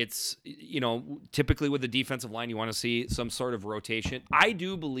 It's, typically with the defensive line, you want to see some sort of rotation. I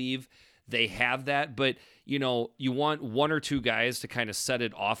do believe they have that, but you want 1 or 2 guys to kind of set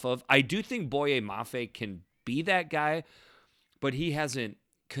it off of. I do think Boye Mafe can be that guy, but he hasn't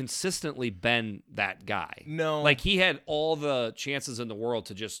consistently been that guy. No. Like he had all the chances in the world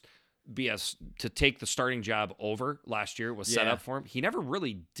to just to take the starting job over last year. It was set up for him. He never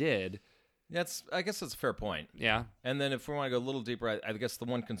really did. I guess that's a fair point. Yeah. And then if we want to go a little deeper, I guess the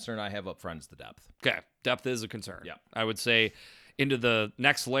one concern I have up front is the depth. Okay. Depth is a concern. Yeah. I would say into the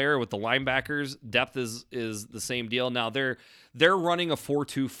next layer with the linebackers, depth is the same deal. Now they're running a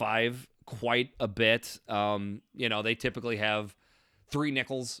 4-2-5 quite a bit. They typically have 3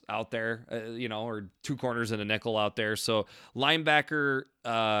 nickels out there, or 2 corners and a nickel out there. So linebacker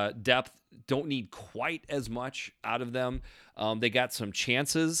depth don't need quite as much out of them. They got some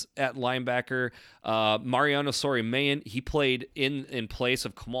chances at linebacker. Mariano Sori-Mayen, he played in place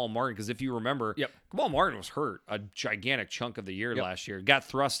of Kamal Martin, because if you remember, Kamal Martin was hurt a gigantic chunk of the year last year. Got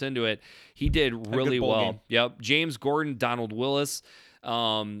thrust into it. He did really well. Game. James Gordon, Donald Willis.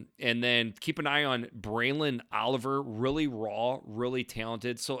 And then keep an eye on Braylon Oliver, really raw, really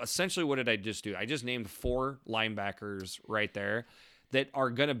talented. So essentially, what did I just do? I just named 4 linebackers right there that are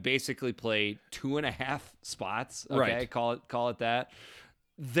going to basically play 2.5 spots. Okay, right. Call it that.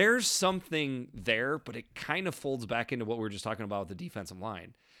 There's something there, but it kind of folds back into what we were just talking about with the defensive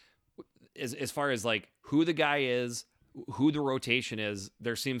line. As far as like who the guy is, who the rotation is,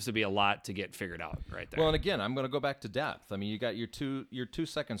 there seems to be a lot to get figured out right there. Well, and again, I'm going to go back to depth. I mean, you got your two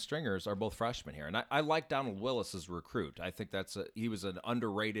second stringers are both freshmen here, and I like Donald Willis as a recruit. I think he was an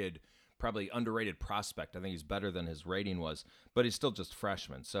probably underrated prospect. I think he's better than his rating was, but he's still just a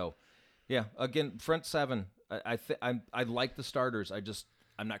freshman. So, yeah, again, front 7. I like the starters.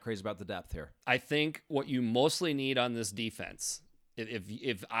 I'm not crazy about the depth here. I think what you mostly need on this defense,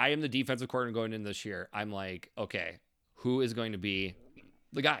 if I am the defensive coordinator going in this year, I'm like, okay, who is going to be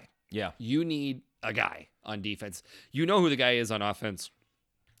the guy? Yeah. You need a guy on defense. You know who the guy is on offense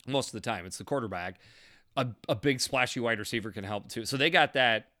most of the time. It's the quarterback. A big splashy wide receiver can help too. So they got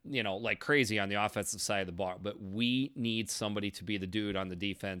that, like crazy on the offensive side of the ball. But we need somebody to be the dude on the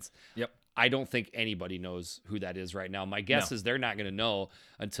defense. Yep. I don't think anybody knows who that is right now. My guess is they're not going to know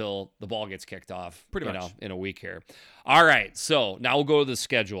until the ball gets kicked off pretty much in a week here. All right, so now we'll go to the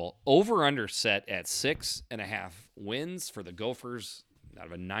schedule. Over-under set at 6.5 wins for the Gophers out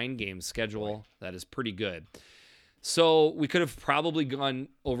of a 9-game schedule. That is pretty good. So we could have probably gone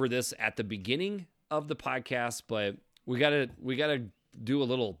over this at the beginning of the podcast, but we gotta do a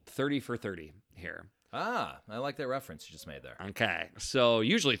little 30 for 30 here. I like that reference you just made there. Okay. So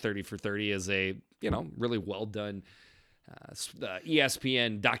usually 30 for 30 is a, really well done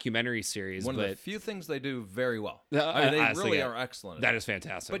ESPN documentary series. One of the few things they do very well. They really are excellent. That is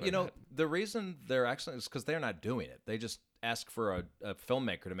fantastic. But, the reason they're excellent is because they're not doing it. They just ask for a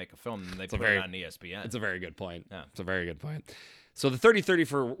filmmaker to make a film, and they put it on ESPN. It's a very good point. Yeah. It's a very good point. So the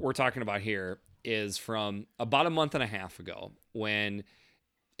 30-30 we're talking about here is from about a month and a half ago, when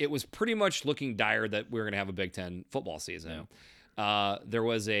it was pretty much looking dire that we were going to have a Big Ten football season. Yeah. There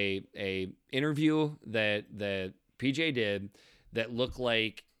was a interview that PJ did that looked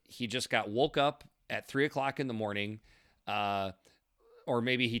like he just got woke up at 3:00 in the morning, or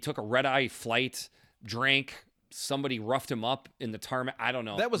maybe he took a red-eye flight, drank, somebody roughed him up in the tarmac. I don't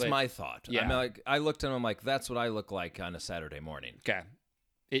know. That was my thought. Yeah. I mean, I looked at him like, that's what I look like on a Saturday morning. Okay.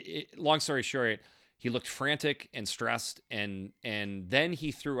 Long story short, he looked frantic and stressed, and then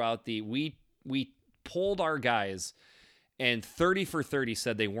he threw out we polled our guys, and 30 for 30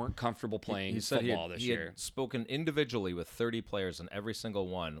 said they weren't comfortable playing football this year. He had spoken individually with 30 players, and every single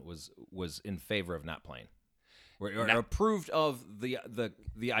one was in favor of not playing, or approved of the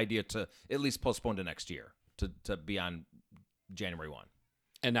idea to at least postpone to next year, to be on January 1.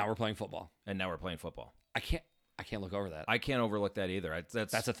 And now we're playing football. I can't look over that. I can't overlook that either.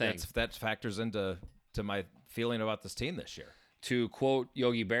 That's a thing. That factors into my feeling about this team this year. To quote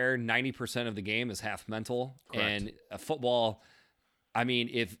Yogi Bear, 90% of the game is half mental. Correct. And football, I mean,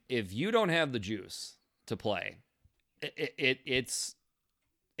 if you don't have the juice to play, it's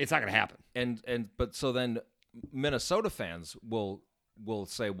not going to happen. But so then Minnesota fans will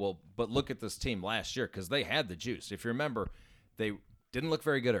say, well, but look at this team last year, because they had the juice. If you remember, they didn't look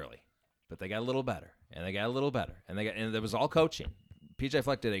very good early, but they got a little better. And they got a little better, and it was all coaching. PJ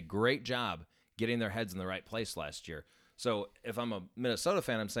Fleck did a great job getting their heads in the right place last year. So if I'm a Minnesota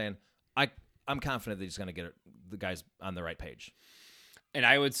fan, I'm saying I'm confident that he's going to get the guys on the right page. And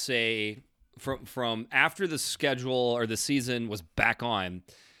I would say from after the schedule or the season was back on,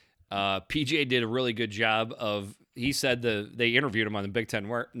 PJ did a really good job of. He said they interviewed him on the Big Ten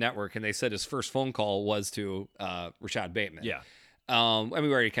Network, and they said his first phone call was to Rashad Bateman. Yeah. We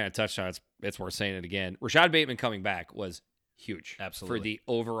already kind of touched on it. It's worth saying it again. Rashad Bateman coming back was huge. Absolutely. For the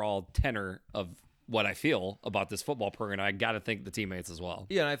overall tenor of what I feel about this football program. I got to thank the teammates as well.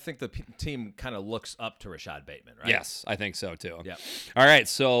 Yeah, and I think the team kind of looks up to Rashad Bateman, right? Yes, I think so too. Yeah. All right,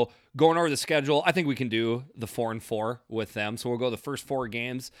 so going over the schedule, I think we can do the 4-4 with them. So we'll go the first 4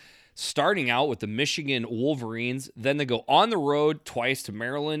 games, starting out with the Michigan Wolverines. Then they go on the road twice to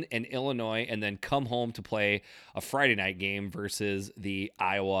Maryland and Illinois, and then come home to play a Friday night game versus the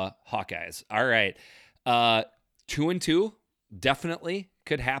Iowa Hawkeyes. All right. 2-2 definitely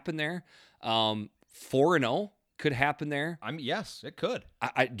could happen there. 4-0 could happen there. Yes, it could.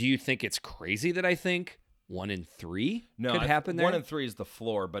 Do you think it's crazy that I think 1-3 No, could happen there. 1-3 is the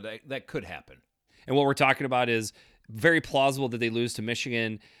floor, but that could happen. And what we're talking about is very plausible that they lose to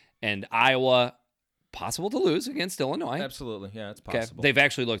Michigan and Iowa. Possible to lose against Illinois. Absolutely. Yeah, it's possible. They've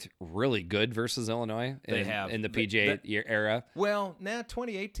actually looked really good versus Illinois in the PGA era. Well,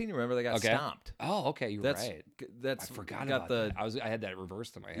 2018, remember they got stomped. Oh, okay, you're right. I forgot about that. I had that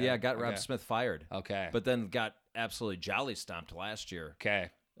reversed in my head. Yeah, got Rob Smith fired. Okay. But then got absolutely jolly stomped last year. Okay.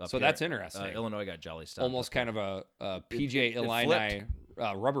 So that's interesting. Illinois got jolly stomped. Almost kind of a PGA Illini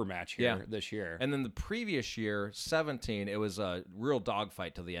rubber match here this year. And then the previous year, 17, it was a real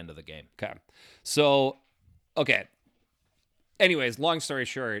dogfight till the end of the game. Okay. So, anyways, long story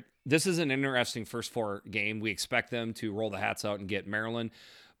short, this is an interesting first four game. We expect them to roll the hats out and get Maryland,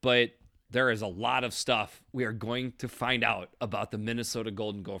 but there is a lot of stuff we are going to find out about the Minnesota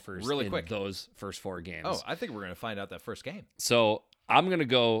Golden Gophers really quick. Those first four games. Oh, I think we're going to find out that first game. So I'm going to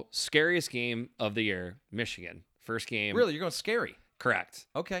go scariest game of the year, Michigan. First game. Really? You're going scary? Correct.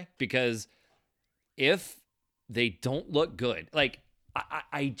 Okay. Because if they don't look good, like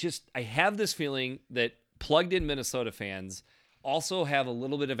I have this feeling that plugged in Minnesota fans also have a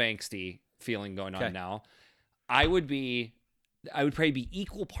little bit of angsty feeling going on now. I would probably be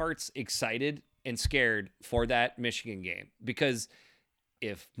equal parts excited and scared for that Michigan game, because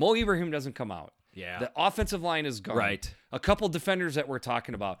if Mo Ibrahim doesn't come out, the offensive line is gone. Right. A couple defenders that we're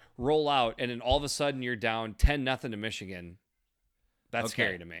talking about roll out, and then all of a sudden you're down 10-0 to Michigan. That's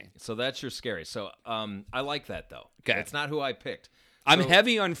scary to me. So that's your scary. So I like that, though. Okay. It's not who I picked. I'm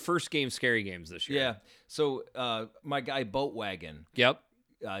heavy on first game scary games this year. Yeah. So my guy Boatwagon. Yep.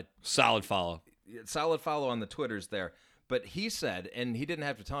 Solid follow. Solid follow on the Twitters there. But he said, and he didn't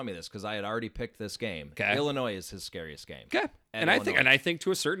have to tell me this because I had already picked this game. Okay. Illinois is his scariest game. Okay. And I think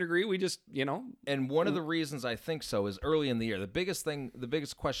to a certain degree we just, And one of the reasons I think so is early in the year. The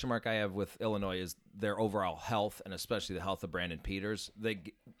biggest question mark I have with Illinois is their overall health, and especially the health of Brandon Peters. They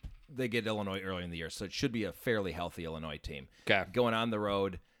get Illinois early in the year, so it should be a fairly healthy Illinois team. Okay. Going on the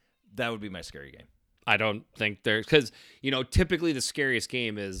road, that would be my scary game. I don't think there's, because, typically the scariest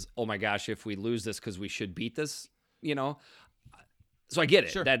game is, oh my gosh, if we lose this because we should beat this, So I get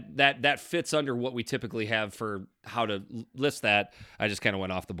it. Sure. That fits under what we typically have for how to list that. I just kind of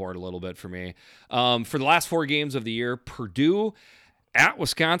went off the board a little bit for me. For the last four games of the year, Purdue, at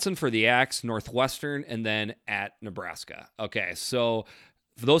Wisconsin for the Axe, Northwestern, and then at Nebraska. Okay, so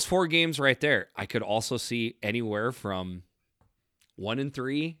for those four games right there, I could also see anywhere from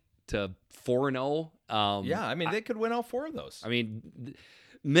 1-3 to 4-0. They could win all four of those.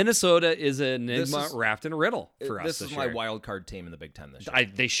 Minnesota is an enigma wrapped in a riddle for us. This is my wild card team in the Big Ten this year.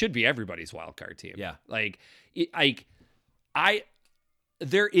 They should be everybody's wild card team. Yeah.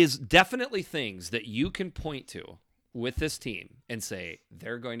 There is definitely things that you can point to with this team and say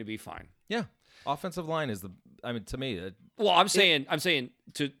they're going to be fine. Yeah. Offensive line is to me.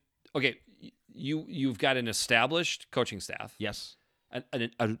 You've got an established coaching staff. Yes.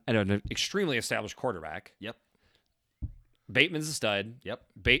 An extremely established quarterback. Yep. Bateman's a stud. Yep.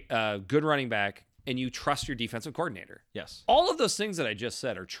 Good running back, and you trust your defensive coordinator. Yes. All of those things that I just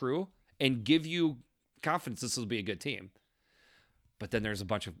said are true and give you confidence this will be a good team. But then there's a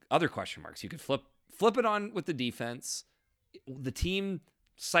bunch of other question marks. You could flip it on with the defense, the team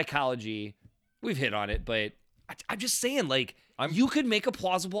psychology. We've hit on it, but I'm just saying, you could make a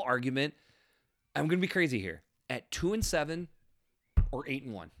plausible argument. I'm going to be crazy here at 2-7 or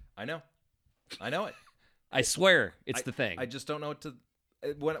 8-1. I know it. I swear it's the thing. I just don't know what to.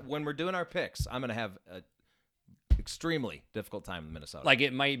 When we're doing our picks, I'm going to have an extremely difficult time in Minnesota.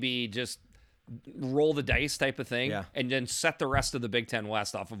 It might be just roll the dice type of thing, and then set the rest of the Big Ten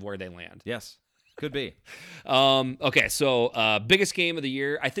West off of where they land. Yes, could be. Okay, so biggest game of the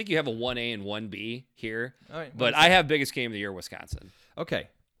year. I think you have a 1A and 1B here, all right, but I have biggest game of the year, Wisconsin. Okay,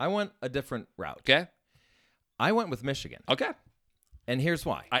 I went a different route. Okay, I went with Michigan. Okay. And here's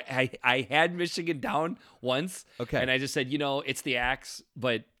why. I had Michigan down once. Okay. And I just said, it's the Axe,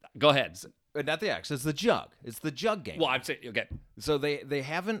 but go ahead. Not the Axe. It's the Jug. It's the Jug game. Well, I'm saying, okay. So they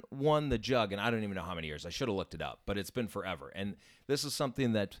haven't won the Jug, and I don't even know how many years. I should have looked it up, but it's been forever. And this is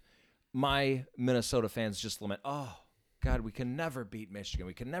something that my Minnesota fans just lament. Oh, God, we can never beat Michigan.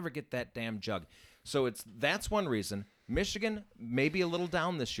 We can never get that damn Jug. So that's one reason. Michigan may be a little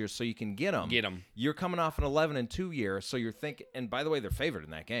down this year, so you can get them. Get them. You're coming off an 11-2 year, so you're thinking. And by the way, they're favored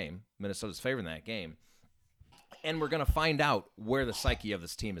in that game. Minnesota's favored in that game, and we're going to find out where the psyche of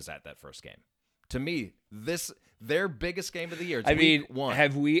this team is at that first game. To me, their biggest game of the year. Week 1.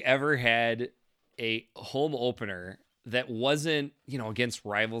 Have we ever had a home opener that wasn't against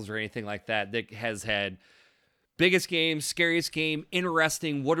rivals or anything like that has had biggest game, scariest game,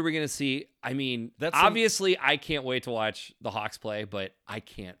 interesting. What are we going to see? I mean, That's obviously, I can't wait to watch the Hawks play, but I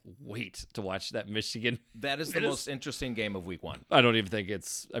can't wait to watch that Michigan. That is the most interesting game of week 1. I don't even think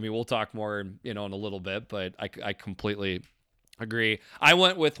it's, I mean, we'll talk more, in a little bit, but I completely agree. I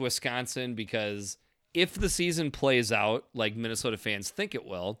went with Wisconsin because if the season plays out like Minnesota fans think it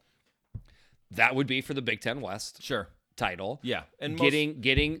will, that would be for the Big Ten West title. Yeah. And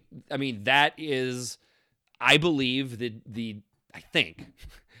getting, I mean, that is, I believe I think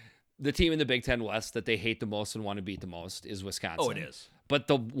the team in the Big Ten West that they hate the most and want to beat the most is Wisconsin. Oh, it is. But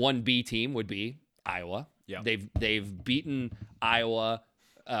the 1B team would be Iowa. Yeah. They've beaten Iowa,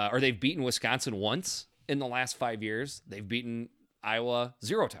 or they've beaten Wisconsin once in the last 5 years. They've beaten Iowa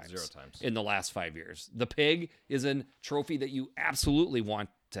 0 times in the last 5 years. The Pig is a trophy that you absolutely want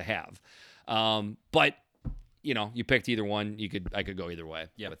to have. But you picked either one. I could go either way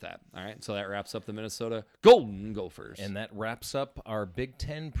with that. All right. So that wraps up the Minnesota Golden Gophers. And that wraps up our Big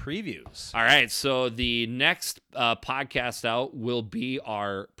Ten previews. All right. So the next podcast out will be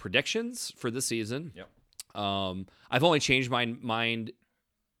our predictions for the season. Yep. I've only changed my mind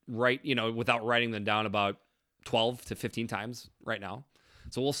without writing them down about 12 to 15 times right now.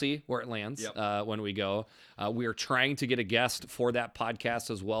 So we'll see where it lands when we go. We are trying to get a guest for that podcast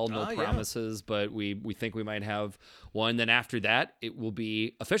as well. No promises, but we think we might have one. Then after that, it will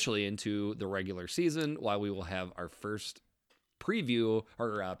be officially into the regular season, while we will have our first preview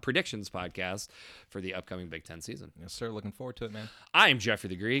or predictions podcast for the upcoming Big Ten season. Yes, sir. Looking forward to it, man. I am Jeffrey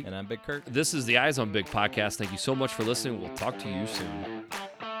the Greek. And I'm Big Kurt. This is the Eyes on Big podcast. Thank you so much for listening. We'll talk to you soon.